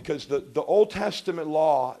law, because the Old Testament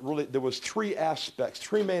law, really, there was three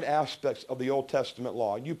main aspects of the Old Testament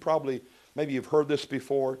law. You maybe you've heard this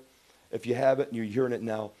before. If you haven't, you're hearing it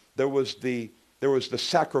now. There was the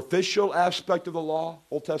sacrificial aspect of the law,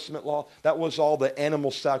 Old Testament law. That was all the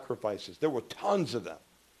animal sacrifices. There were tons of them.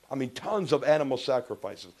 I mean, tons of animal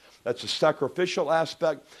sacrifices. That's the sacrificial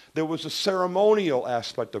aspect. There was a ceremonial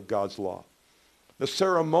aspect of God's law. The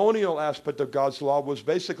ceremonial aspect of God's law was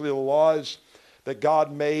basically the laws that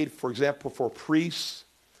God made, for example, for priests.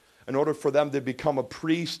 In order for them to become a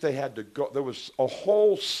priest, they had to go. There was a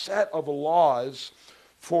whole set of laws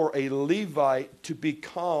for a Levite to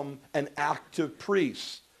become an active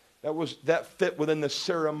priest. That fit within the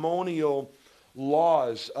ceremonial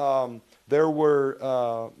laws. There were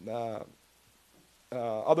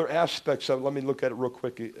other aspects of. Let me look at it real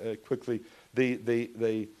quickly.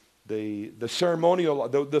 The ceremonial,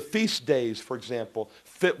 the feast days, for example,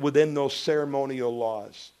 fit within those ceremonial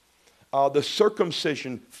laws. The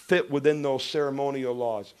circumcision fit within those ceremonial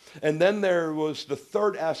laws. And then there was the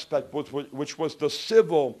third aspect, which was the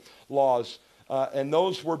civil laws. And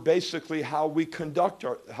those were basically how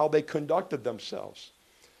they conducted themselves.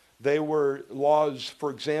 They were laws,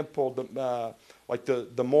 for example, like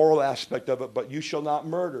the moral aspect of it, but you shall not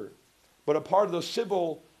murder. But a part of the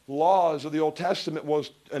civil laws of the Old Testament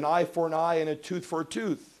was an eye for an eye and a tooth for a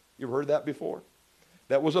tooth. You've heard that before?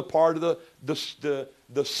 That was a part of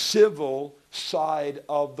the civil side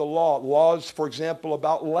of the law. Laws, for example,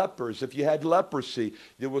 about lepers. If you had leprosy,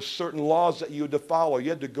 there were certain laws that you had to follow. You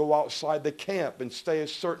had to go outside the camp and stay a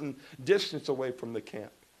certain distance away from the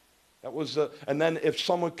camp. That was and then if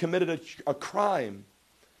someone committed a crime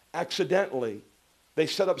accidentally, they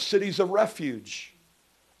set up cities of refuge.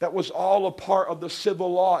 That was all a part of the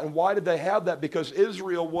civil law. And why did they have that? Because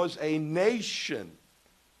Israel was a nation.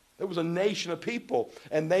 There was a nation of people,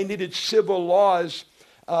 and they needed civil laws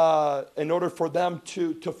in order for them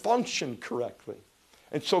to function correctly.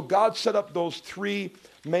 And so God set up those three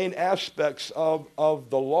main aspects of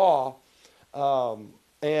the law,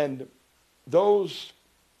 and those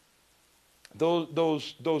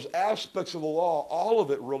aspects of the law, all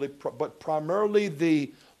of it really, but primarily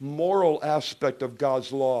the moral aspect of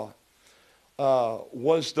God's law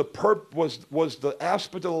was the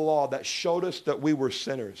aspect of the law that showed us that we were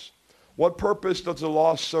sinners. What purpose does the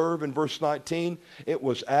law serve in verse 19? It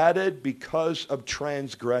was added because of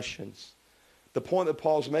transgressions. The point that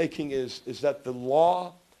Paul's making is that the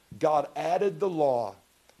law, God added the law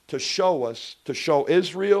to show us, to show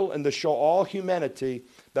Israel and to show all humanity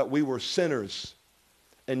that we were sinners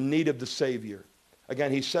in need of the Savior.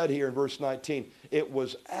 Again, he said here in verse 19, it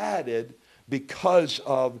was added because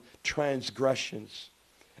of transgressions.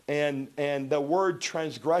 And the word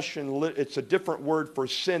transgression, it's a different word for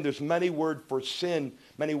sin. There's many words for sin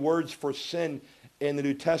in the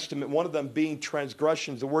New Testament, one of them being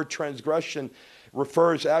transgressions. The word transgression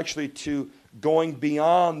refers actually to going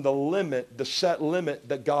beyond the limit, the set limit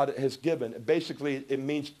that God has given. Basically, it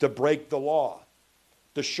means to break the law,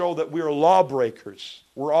 to show that we are lawbreakers.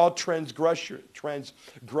 We're all transgressors.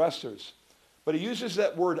 But he uses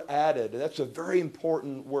that word added, and that's a very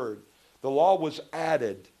important word. The law was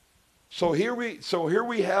added. So here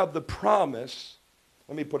we have the promise.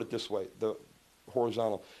 Let me put it this way, the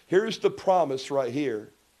horizontal. Here's the promise right here.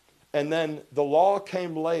 And then the law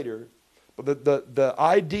came later. But the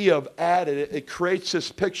idea of added, it creates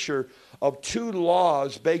this picture of two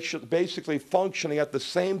laws basically functioning at the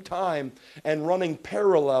same time and running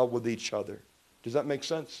parallel with each other. Does that make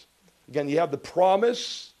sense? Again, you have the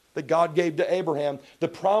promise that God gave to Abraham. The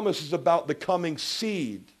promise is about the coming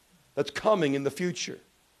seed that's coming in the future.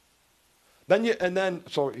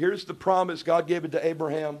 So here's the promise God gave it to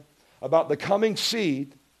Abraham about the coming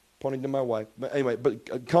seed, pointing to my wife. But anyway,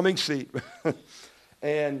 coming seed.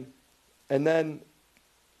 And then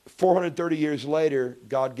 430 years later,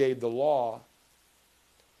 God gave the law.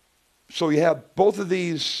 So you have both of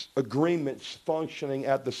these agreements functioning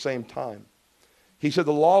at the same time. He said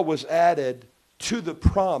the law was added to the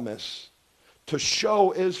promise to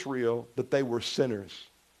show Israel that they were sinners.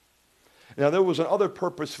 Now, there was another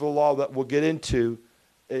purpose for the law that we'll get into,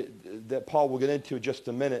 that Paul will get into in just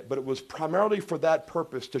a minute, but it was primarily for that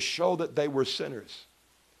purpose, to show that they were sinners.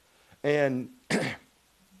 And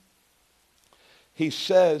he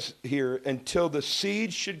says here, until the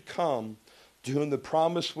seed should come to whom the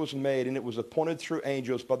promise was made, and it was appointed through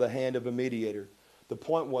angels by the hand of a mediator. The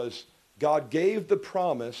point was, God gave the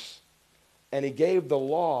promise, and he gave the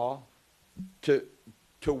law to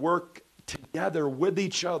work together with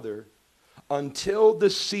each other until the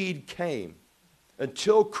seed came,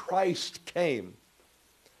 until Christ came.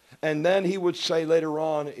 And then he would say later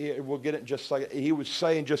on, we'll get it just like, he would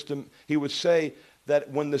say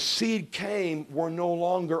that when the seed came, we're no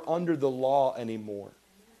longer under the law anymore.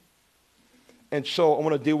 And so I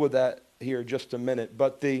want to deal with that here in just a minute.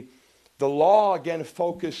 But the law, again,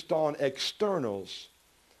 focused on externals.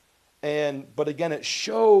 But again, it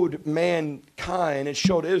showed mankind, it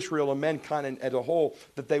showed Israel and mankind as a whole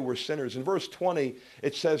that they were sinners. In verse 20,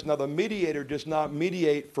 it says, now the mediator does not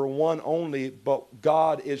mediate for one only, but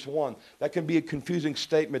God is one. That can be a confusing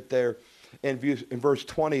statement there in verse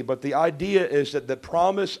 20, but the idea is that the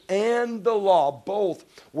promise and the law both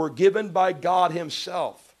were given by God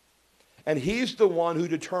himself. And he's the one who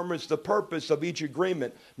determines the purpose of each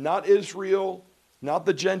agreement. Not Israel, not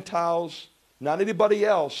the Gentiles, not anybody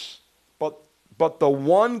else, but the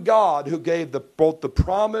one God who gave both the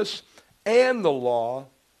promise and the law,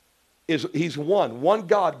 he's one. One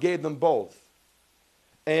God gave them both.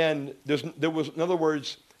 And there was, in other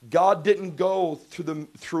words, God didn't go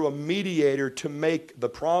through a mediator to make the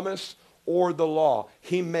promise or the law.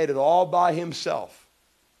 He made it all by himself.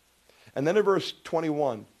 And then in verse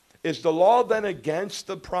 21, is the law then against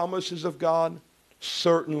the promises of God?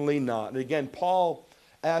 Certainly not. And again, Paul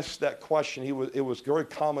asked that question. It was very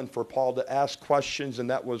common for Paul to ask questions, and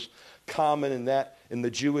that was common in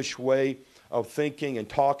the Jewish way of thinking and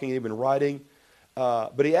talking, even writing.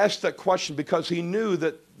 But he asked that question because he knew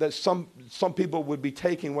that some people would be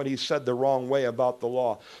taking what he said the wrong way about the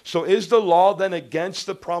law. So is the law then against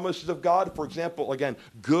the promises of God? For example, again,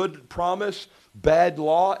 good promise, bad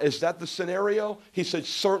law, is that the scenario? He said,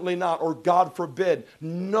 certainly not, or God forbid.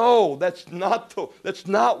 No, that's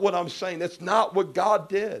not what I'm saying. That's not what God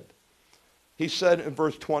did. He said in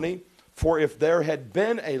verse 20, for if there had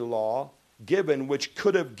been a law given which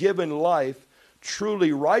could have given life,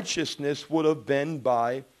 truly righteousness would have been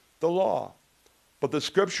by the law. But the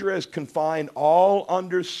scripture has confined all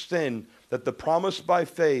under sin, that the promise by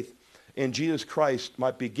faith in Jesus Christ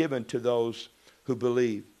might be given to those who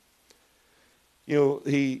believe. You know,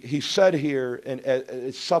 he said here, and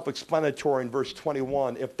it's self-explanatory in verse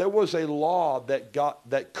 21, if there was a law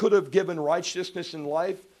that could have given righteousness and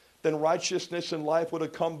life, then righteousness and life would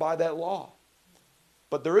have come by that law.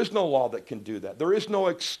 But there is no law that can do that. There is no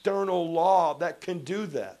external law that can do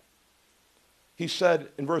that. He said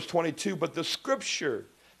in verse 22, but the scripture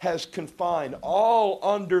has confined all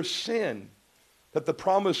under sin, that the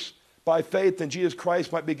promise by faith in Jesus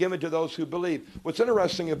Christ might be given to those who believe. What's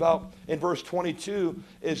interesting about in verse 22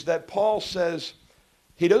 is that Paul says,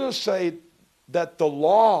 he doesn't say that the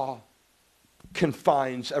law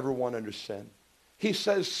confines everyone under sin. He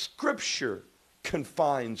says Scripture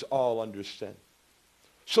confines all under sin.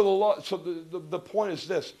 So the law. So the point is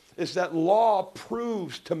this: is that law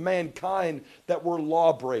proves to mankind that we're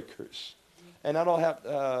lawbreakers. And I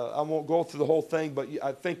won't go through the whole thing, but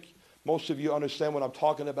I think most of you understand what I'm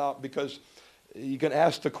talking about, because you can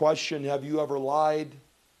ask the question: have you ever lied?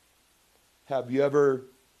 Have you ever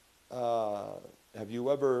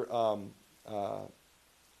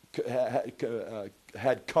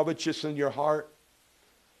had covetous in your heart?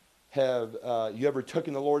 Have you ever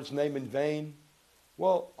taken the Lord's name in vain?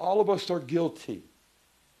 Well, all of us are guilty.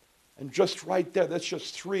 And just right there, that's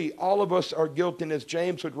just three. All of us are guilty. And as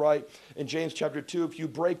James would write in James chapter 2, if you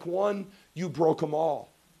break one, you broke them all.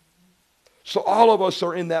 So all of us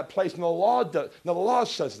are in that place. And the law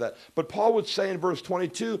says that. But Paul would say in verse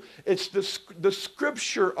 22, it's the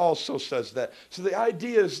Scripture also says that. So the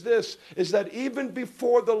idea is this, is that even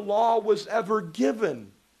before the law was ever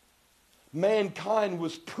given, mankind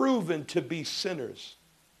was proven to be sinners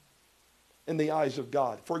in the eyes of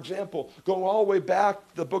God. For example, going all the way back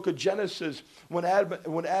to the book of Genesis, when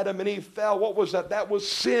Adam and Eve fell, what was that? That was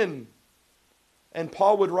sin. And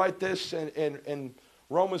Paul would write this in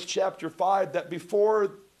Romans chapter 5, that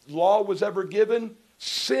before law was ever given,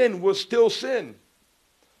 sin was still sin.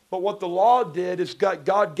 But what the law did is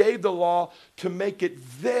God gave the law to make it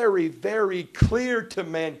very, very clear to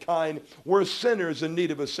mankind we're sinners in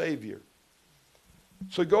need of a Savior.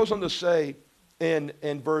 So he goes on to say in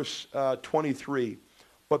verse 23,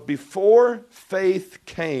 but before faith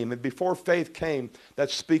came, and before faith came,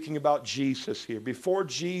 that's speaking about Jesus here. Before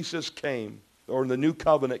Jesus came, or the new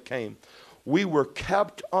covenant came, we were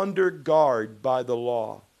kept under guard by the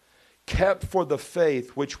law, kept for the faith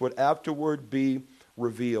which would afterward be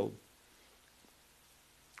revealed.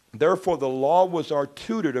 Therefore the law was our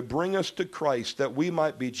tutor to bring us to Christ, that we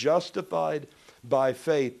might be justified by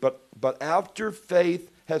faith. But after faith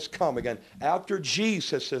has come, again, after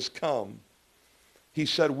Jesus has come, he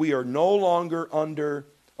said, we are no longer under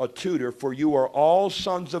a tutor, for you are all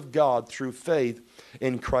sons of God through faith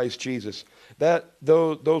in Christ Jesus.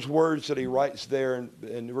 Those words that he writes there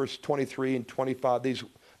in verse 23 and 25, these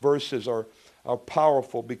verses are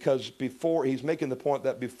powerful, because before, he's making the point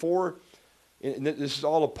that before, and this is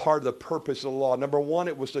all a part of the purpose of the law. Number one,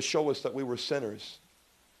 it was to show us that we were sinners.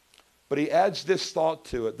 But he adds this thought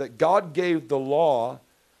to it, that God gave the law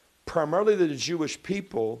primarily to the Jewish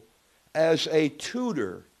people as a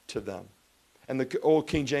tutor to them. And the old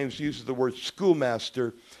King James uses the word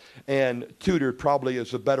schoolmaster, and tutor probably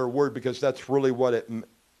is a better word, because that's really what it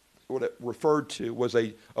referred to, was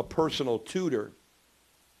a personal tutor.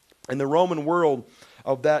 In the Roman world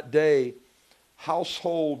of that day,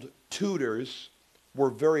 household tutors were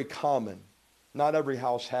very common. Not every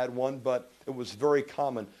house had one, but it was very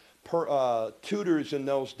common. Tutors in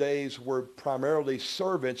those days were primarily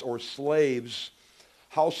servants or slaves,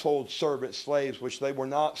 household servant slaves, which they were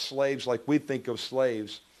not slaves like we think of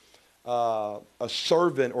slaves. A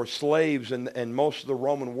servant or slaves in most of the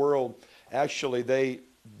Roman world, actually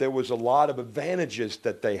there was a lot of advantages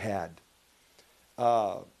that they had.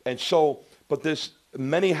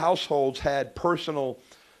 Many households had personal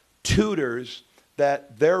tutors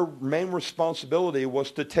that their main responsibility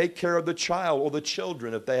was to take care of the child or the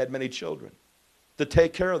children, if they had many children, to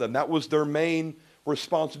take care of them. That was their main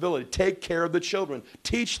responsibility. Take care of the children,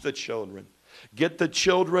 teach the children, get the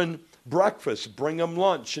children breakfast, bring them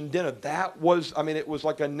lunch and dinner. That was, it was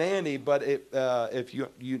like a nanny, but if you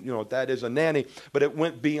know that is a nanny, but it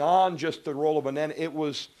went beyond just the role of a nanny. It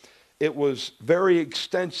was very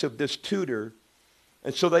extensive, this tutor.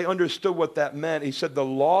 And so they understood what that meant. He said the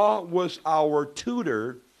law was our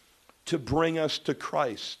tutor to bring us to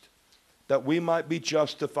Christ, that we might be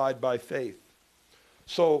justified by faith.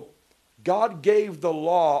 So God gave the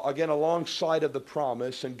law, again, alongside of the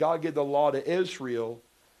promise, and God gave the law to Israel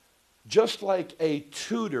just like a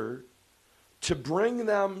tutor to bring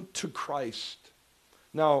them to Christ.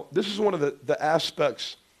 Now, this is one of the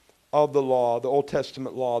aspects of the law, the Old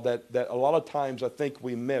Testament law, that a lot of times I think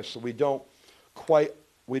we miss. We don't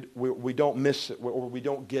miss it, or we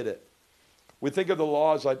don't get it. We think of the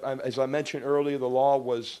law, as I mentioned earlier, the law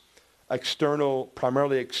was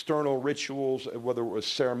primarily external rituals, whether it was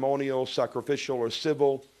ceremonial, sacrificial, or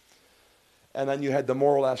civil. And then you had the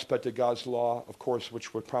moral aspect of God's law, of course,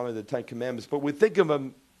 which were primarily the Ten Commandments. But we think of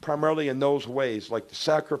them primarily in those ways, like the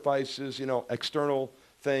sacrifices, external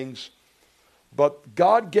things. But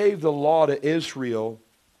God gave the law to Israel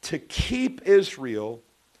to keep Israel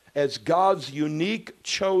as God's unique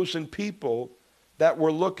chosen people that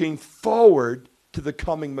were looking forward to the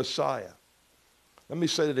coming Messiah. Let me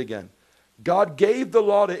say that again. God gave the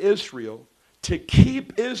law to Israel to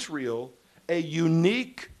keep Israel a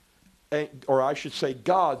unique, or I should say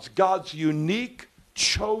God's unique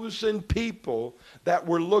chosen people that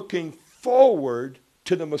were looking forward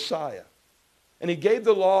to the Messiah. And he gave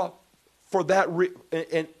the law for that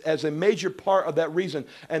and as a major part of that reason.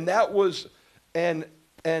 And that was, by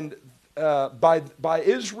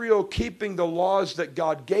Israel keeping the laws that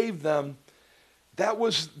God gave them, that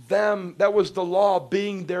was the law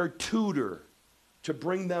being their tutor to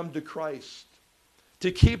bring them to Christ,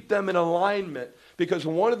 to keep them in alignment. Because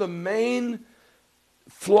one of the main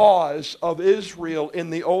flaws of Israel in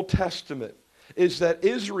the Old Testament is that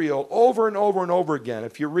Israel, over and over and over again,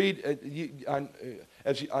 if you read,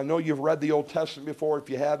 I know you've read the Old Testament before. If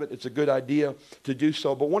you haven't, it's a good idea to do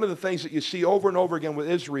so. But one of the things that you see over and over again with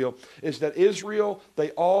Israel is that Israel,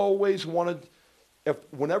 they always wanted,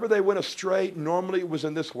 whenever they went astray, normally it was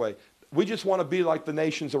in this way. We just want to be like the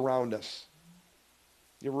nations around us.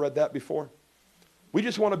 You ever read that before? We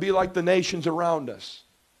just want to be like the nations around us.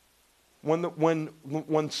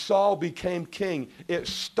 When Saul became king, it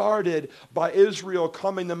started by Israel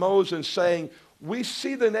coming to Moses and saying, we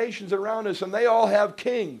see the nations around us and they all have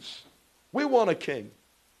kings. We want a king.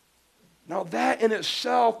 Now that in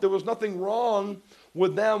itself, there was nothing wrong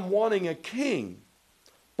with them wanting a king.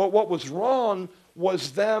 But what was wrong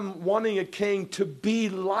was them wanting a king to be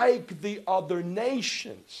like the other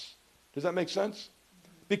nations. Does that make sense?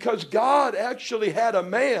 Because God actually had a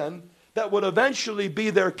man that would eventually be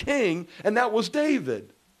their king, and that was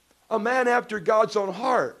David, a man after God's own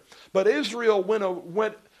heart. But Israel went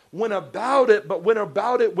about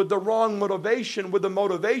it with the wrong motivation, with the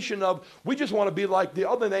motivation of, we just want to be like the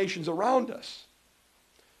other nations around us.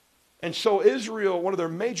 And so Israel, one of their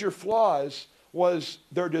major flaws was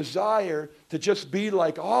their desire to just be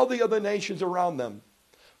like all the other nations around them.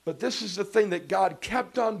 But this is the thing that God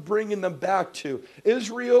kept on bringing them back to.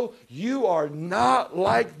 Israel, you are not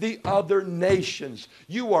like the other nations.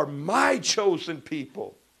 You are my chosen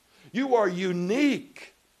people. You are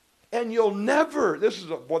unique. And you'll never, this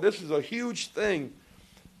is a huge thing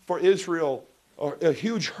for Israel, or a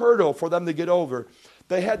huge hurdle for them to get over.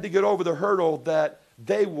 They had to get over the hurdle that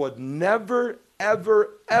they would never, ever,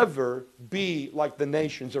 ever be like the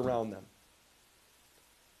nations around them.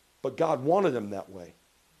 But God wanted them that way.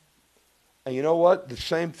 And you know what? The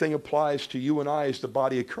same thing applies to you and I as the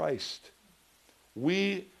body of Christ.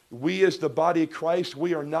 We as the body of Christ,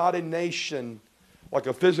 we are not a nation like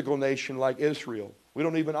a physical nation like Israel. We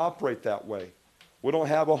don't even operate that way. We don't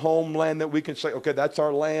have a homeland that we can say, okay, that's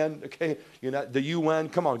our land. Okay, the UN,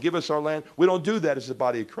 come on, give us our land. We don't do that as the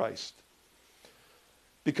body of Christ.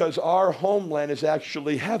 Because our homeland is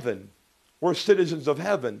actually heaven. We're citizens of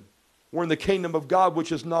heaven. We're in the kingdom of God,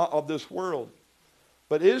 which is not of this world.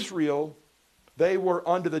 But Israel, they were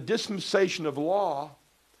under the dispensation of law,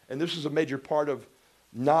 and this is a major part of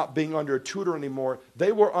not being under a tutor anymore.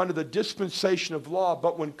 They were under the dispensation of law,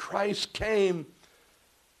 but when Christ came,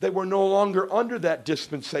 they were no longer under that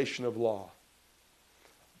dispensation of law.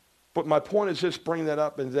 But my point is this, bringing that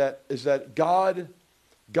up, is that God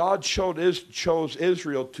chose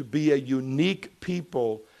Israel to be a unique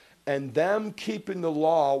people, and them keeping the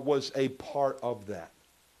law was a part of that.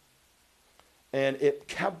 And it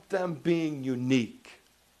kept them being unique.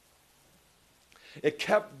 It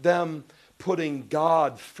kept them putting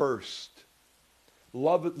God first.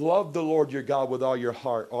 Love the Lord your God with all your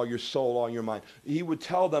heart, all your soul, all your mind. He would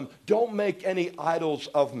tell them, don't make any idols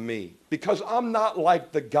of me, because I'm not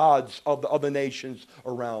like the gods of the other nations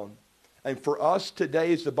around. And for us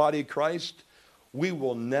today as the body of Christ, we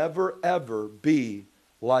will never, ever be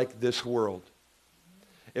like this world.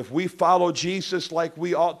 If we follow Jesus like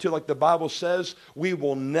we ought to, like the Bible says, we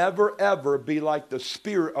will never, ever be like the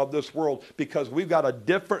spirit of this world, because we've got a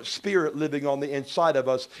different spirit living on the inside of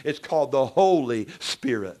us. It's called the Holy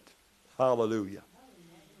Spirit. Hallelujah.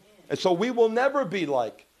 And so we will never be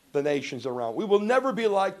like the nations around. We will never be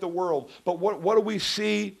like the world. But what do we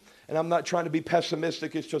see? And I'm not trying to be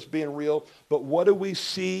pessimistic, it's just being real. But what do we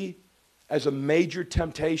see as a major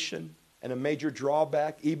temptation and a major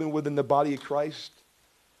drawback, even within the body of Christ?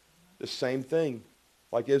 The same thing,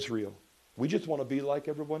 like Israel. We just want to be like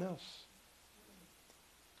everyone else.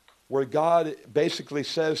 Where God basically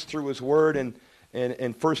says through his word in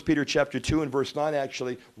 1 Peter chapter 2 and verse 9,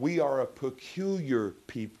 actually, we are a peculiar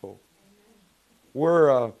people. We're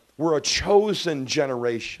a chosen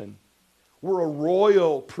generation. We're a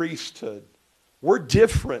royal priesthood. We're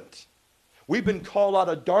different. We've been called out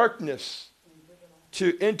of darkness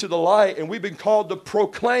into the light, and we've been called to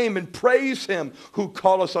proclaim and praise him who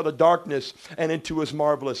called us out of darkness and into his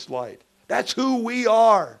marvelous light. That's who we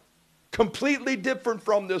are. Completely different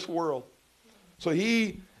from this world. So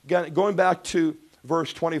going back to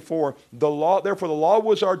verse 24, therefore the law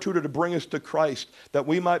was our tutor to bring us to Christ, that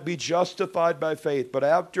we might be justified by faith. But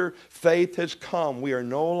after faith has come, we are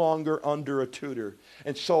no longer under a tutor.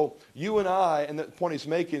 And so you and I, and the point he's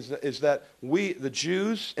making is that we, the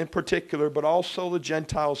Jews in particular, but also the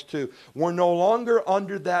Gentiles too, we're no longer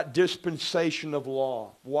under that dispensation of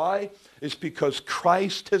law. Why? It's because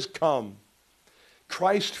Christ has come.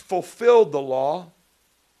 Christ fulfilled the law.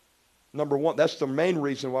 Number one, that's the main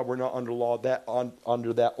reason why we're not under law,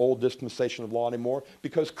 under that old dispensation of law anymore,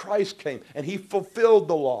 because Christ came and he fulfilled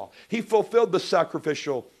the law. He fulfilled the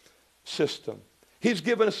sacrificial system. He's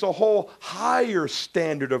given us a whole higher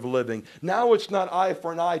standard of living. Now it's not eye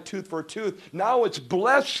for an eye, tooth for a tooth. Now it's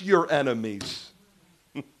bless your enemies.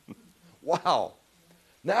 Wow.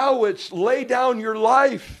 Now it's lay down your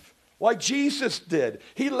life like Jesus did.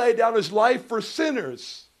 He laid down his life for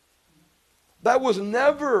sinners. That was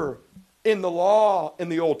never in the law in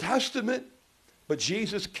the Old Testament, but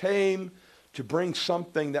Jesus came to bring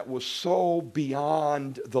something that was so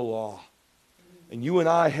beyond the law. And you and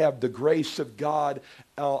I have the grace of God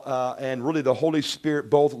and really the Holy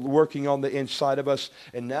Spirit both working on the inside of us.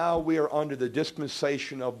 And now we are under the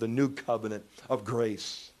dispensation of the new covenant of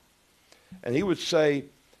grace. And he would say,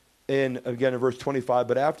 in verse 25,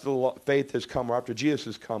 but after the faith has come, or after Jesus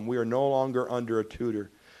has come, we are no longer under a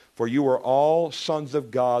tutor. For you are all sons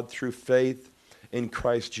of God through faith in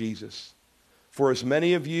Christ Jesus. For as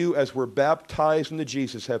many of you as were baptized into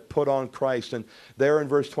Jesus have put on Christ. And there in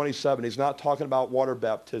verse 27, he's not talking about water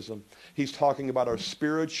baptism. He's talking about our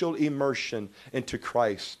spiritual immersion into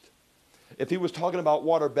Christ. If he was talking about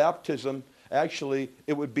water baptism, actually,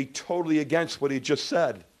 it would be totally against what he just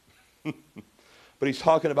said. But he's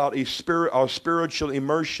talking about our spiritual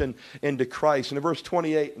immersion into Christ. And in verse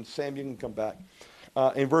 28, and Sam, you can come back.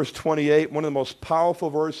 In verse 28, one of the most powerful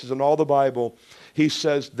verses in all the Bible, he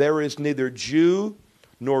says, there is neither Jew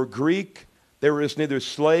nor Greek, there is neither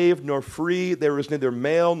slave nor free, there is neither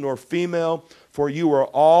male nor female, for you are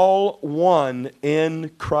all one in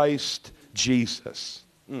Christ Jesus.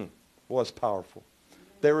 Well, that's powerful.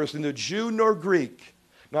 There is neither Jew nor Greek.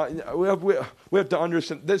 Now, we have to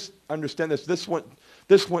understand this.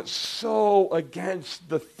 This went so against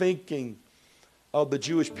the thinking of the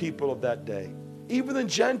Jewish people of that day. Even the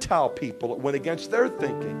Gentile people, it went against their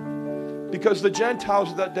thinking. Because the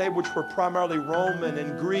Gentiles of that day, which were primarily Roman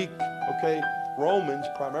and Greek, Romans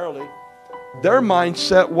primarily, their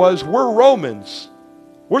mindset was, we're Romans.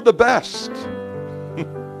 We're the best.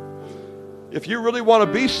 If you really want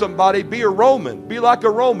to be somebody, be a Roman. Be like a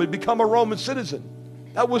Roman. Become a Roman citizen.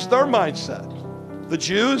 That was their mindset. The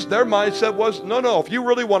Jews, their mindset was, no, if you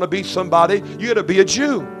really want to be somebody, you got to be a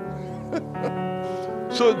Jew.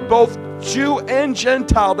 So both Jew and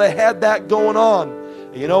Gentile, they had that going on.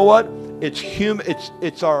 And you know what?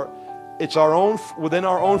 It's our own, within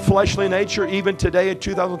our own fleshly nature. Even today in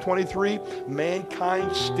 2023,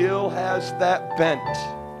 mankind still has that bent.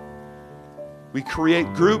 We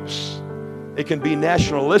create groups. It can be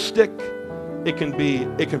nationalistic. It can be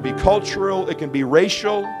cultural. It can be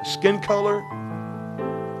racial, skin color.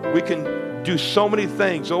 We can do so many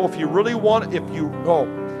things.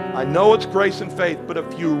 I know it's grace and faith, but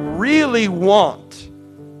if you really want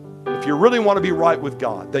to be right with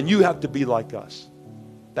God, then you have to be like us.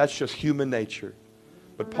 That's just human nature.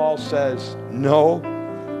 But Paul says, no,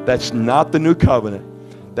 that's not the new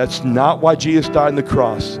covenant. That's not why Jesus died on the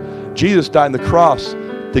cross. Jesus died on the cross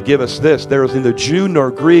to give us this. There is neither Jew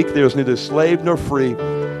nor Greek. There is neither slave nor free.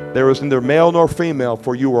 There is neither male nor female,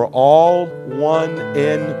 for you are all one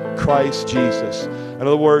in Christ Jesus. In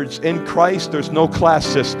other words, in Christ, there's no class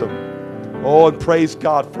system. Oh, and praise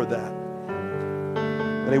God for that.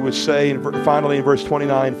 And he would say, finally in verse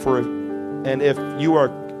 29, if you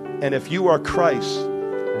are Christ,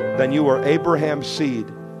 then you are Abraham's seed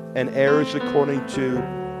and heirs according to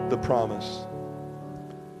the promise.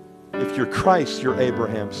 If you're Christ, you're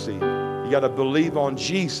Abraham's seed. You got to believe on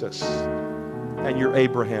Jesus, and you're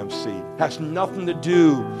Abraham's seed. It has nothing to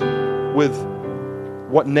do with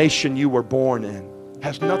what nation you were born in. It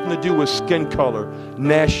has nothing to do with skin color,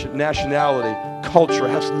 nationality, culture. It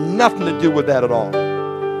has nothing to do with that at all.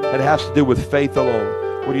 It has to do with faith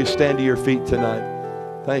alone. Will you stand to your feet tonight?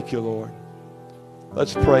 Thank you, Lord.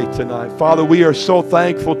 Let's pray tonight. Father, we are so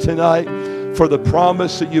thankful tonight for the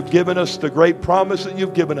promise that you've given us, the great promise that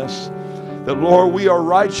you've given us, that, Lord, we are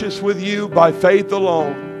righteous with you by faith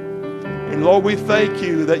alone. And, Lord, we thank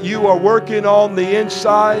you that you are working on the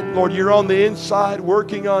inside. Lord, you're on the inside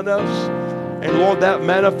working on us. And, Lord, that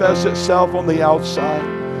manifests itself on the outside.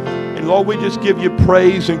 And, Lord, we just give you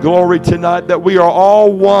praise and glory tonight that we are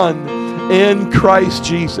all one in Christ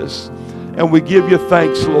Jesus. And we give you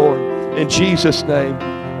thanks, Lord. In Jesus' name,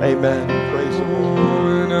 amen. Praise the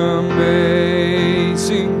Lord. An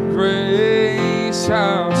amazing grace,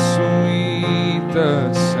 how sweet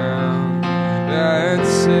the sound that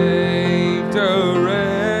saved a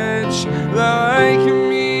wretch like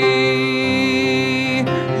me.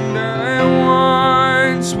 And I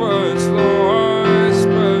once was lost,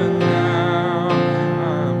 but now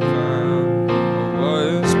I'm found. I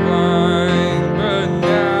was blind, but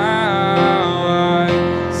now I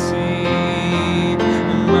see.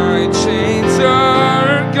 My chains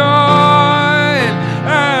are gone,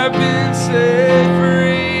 I've been set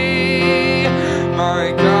free.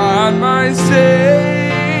 My God, my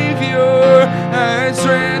Savior has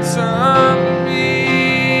ransomed me.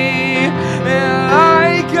 And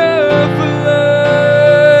like a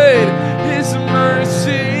flood, His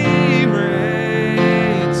mercy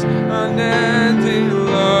reigns, unending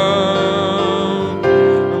love,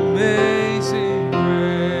 amazing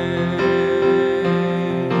grace.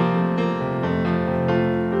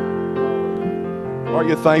 Are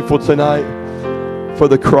you thankful tonight for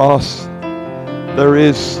the cross?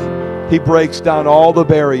 He breaks down all the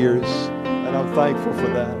barriers, and I'm thankful for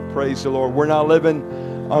that. Praise the Lord. We're not living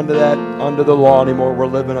under the law anymore. We're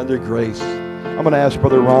living under grace. I'm going to ask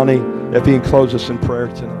Brother Ronnie if he can close us in prayer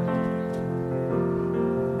tonight.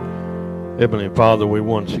 Heavenly Father, we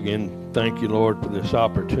once again thank you, Lord, for this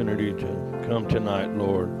opportunity to come tonight,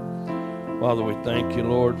 Lord. Father, we thank you,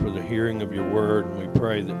 Lord, for the hearing of your word, and we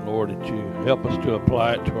pray that, Lord, that you help us to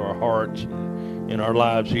apply it to our hearts and in our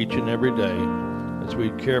lives each and every day, as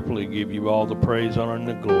we carefully give you all the praise, honor, and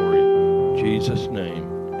the glory. In Jesus' name,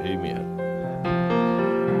 amen.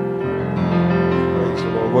 Praise the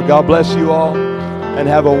Lord. Well, God bless you all, and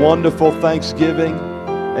have a wonderful Thanksgiving.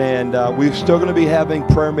 And we're still going to be having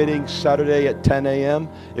prayer meetings Saturday at 10 a.m.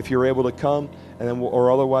 if you're able to come, and then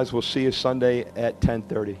or otherwise we'll see you Sunday at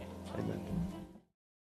 10:30.